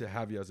 Yeah. To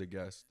have you as a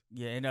guest.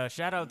 Yeah, and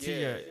shout out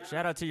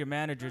to your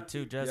manager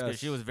too, Jessica. Yes.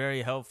 She was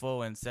very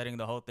helpful in setting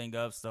the whole thing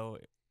up. So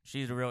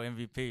she's the real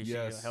MVP.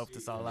 She helped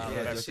us all out.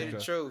 Yeah, she's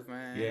the truth,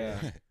 man. Yeah,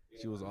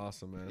 she was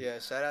awesome, man. Yeah,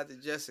 shout out to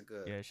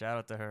Jessica. Yeah, shout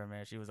out to her,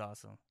 man. She was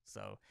awesome.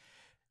 So,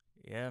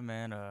 yeah,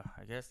 man. I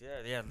guess,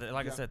 yeah.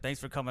 Like I said, thanks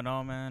for coming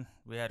on, man.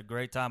 We had a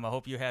great time. I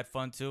hope you had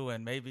fun too.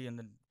 And maybe if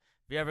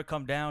you ever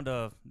come down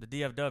to the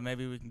DFW,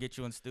 maybe we can get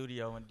you in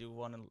studio and do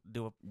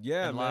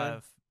a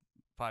live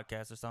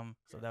podcast or something.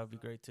 So that would be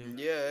great too.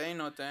 Yeah, ain't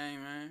no thing,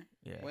 man.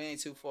 Yeah, we ain't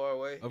too far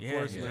away. Of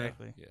course,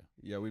 exactly. Man.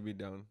 Yeah, we'd be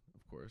down.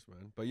 Of course,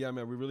 man. But yeah,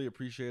 man, we really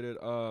appreciate it.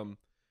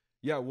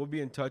 Yeah, we'll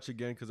be in touch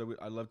again because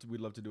we'd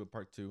love to do a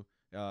part 2.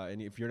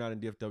 And if you're not in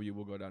DFW,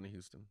 we'll go down to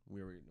Houston. We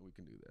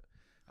can do that.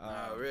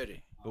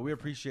 Already. But we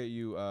appreciate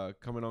you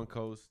coming on,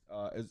 Coast.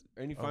 Is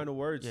any final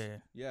words?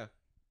 Yeah.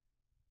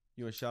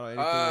 You want to shout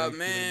out anything?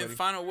 Man,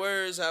 final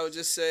words. I would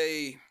just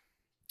say,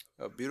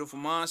 Beautiful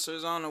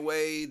Monsters on the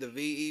way. The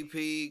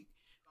VEP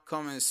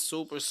coming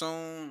super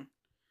soon.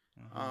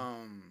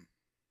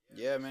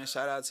 Yeah, man.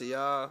 Shout out to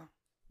y'all.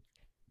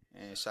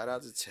 And shout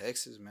out to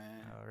Texas,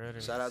 man. Already.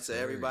 Shout out to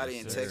everybody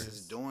in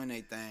Texas doing their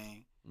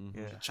thing.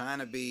 Trying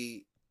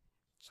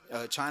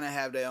to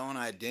have their own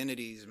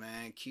identities,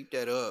 man. Keep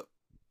that up.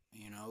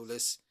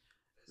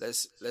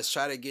 Let's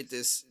try to get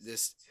this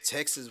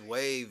Texas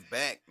wave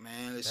back,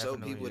 man. Let's show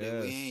people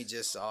that we ain't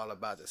just all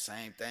about the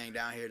same thing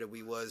down here that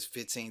we was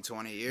 15,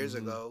 20 years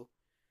ago.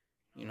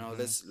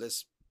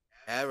 Let's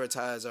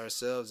advertise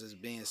ourselves as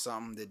being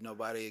something that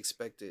nobody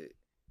expected.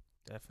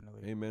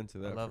 Definitely. Amen to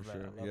that. I love for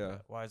sure. I love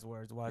that. Wise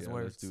words. Wise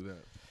words. Let's do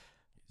that.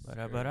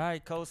 But all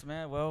right, Coast,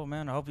 man. Well,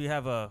 man, I hope you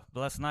have a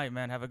blessed night,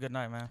 man. Have a good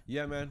night, man.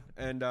 Yeah, man.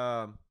 And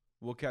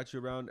we'll catch you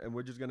around, and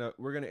we're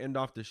gonna end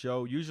off the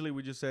show. Usually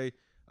we just say,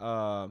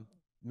 man,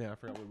 I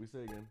forgot what we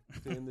say again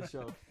to end the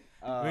show.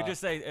 We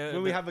just say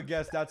when we have a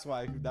guest. That's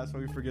why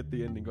we forget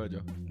the ending. Go ahead,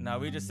 Joe. No,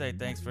 we just say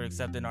thanks for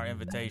accepting our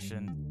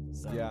invitation.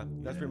 So. Yeah,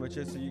 that's pretty much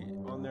it. So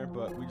you on there,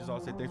 but we just all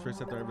say thanks for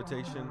accepting our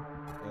invitation,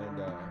 and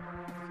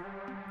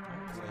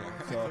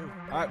so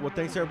all right. Well,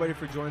 thanks everybody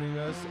for joining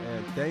us,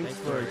 and thanks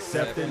for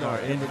accepting our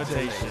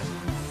invitation.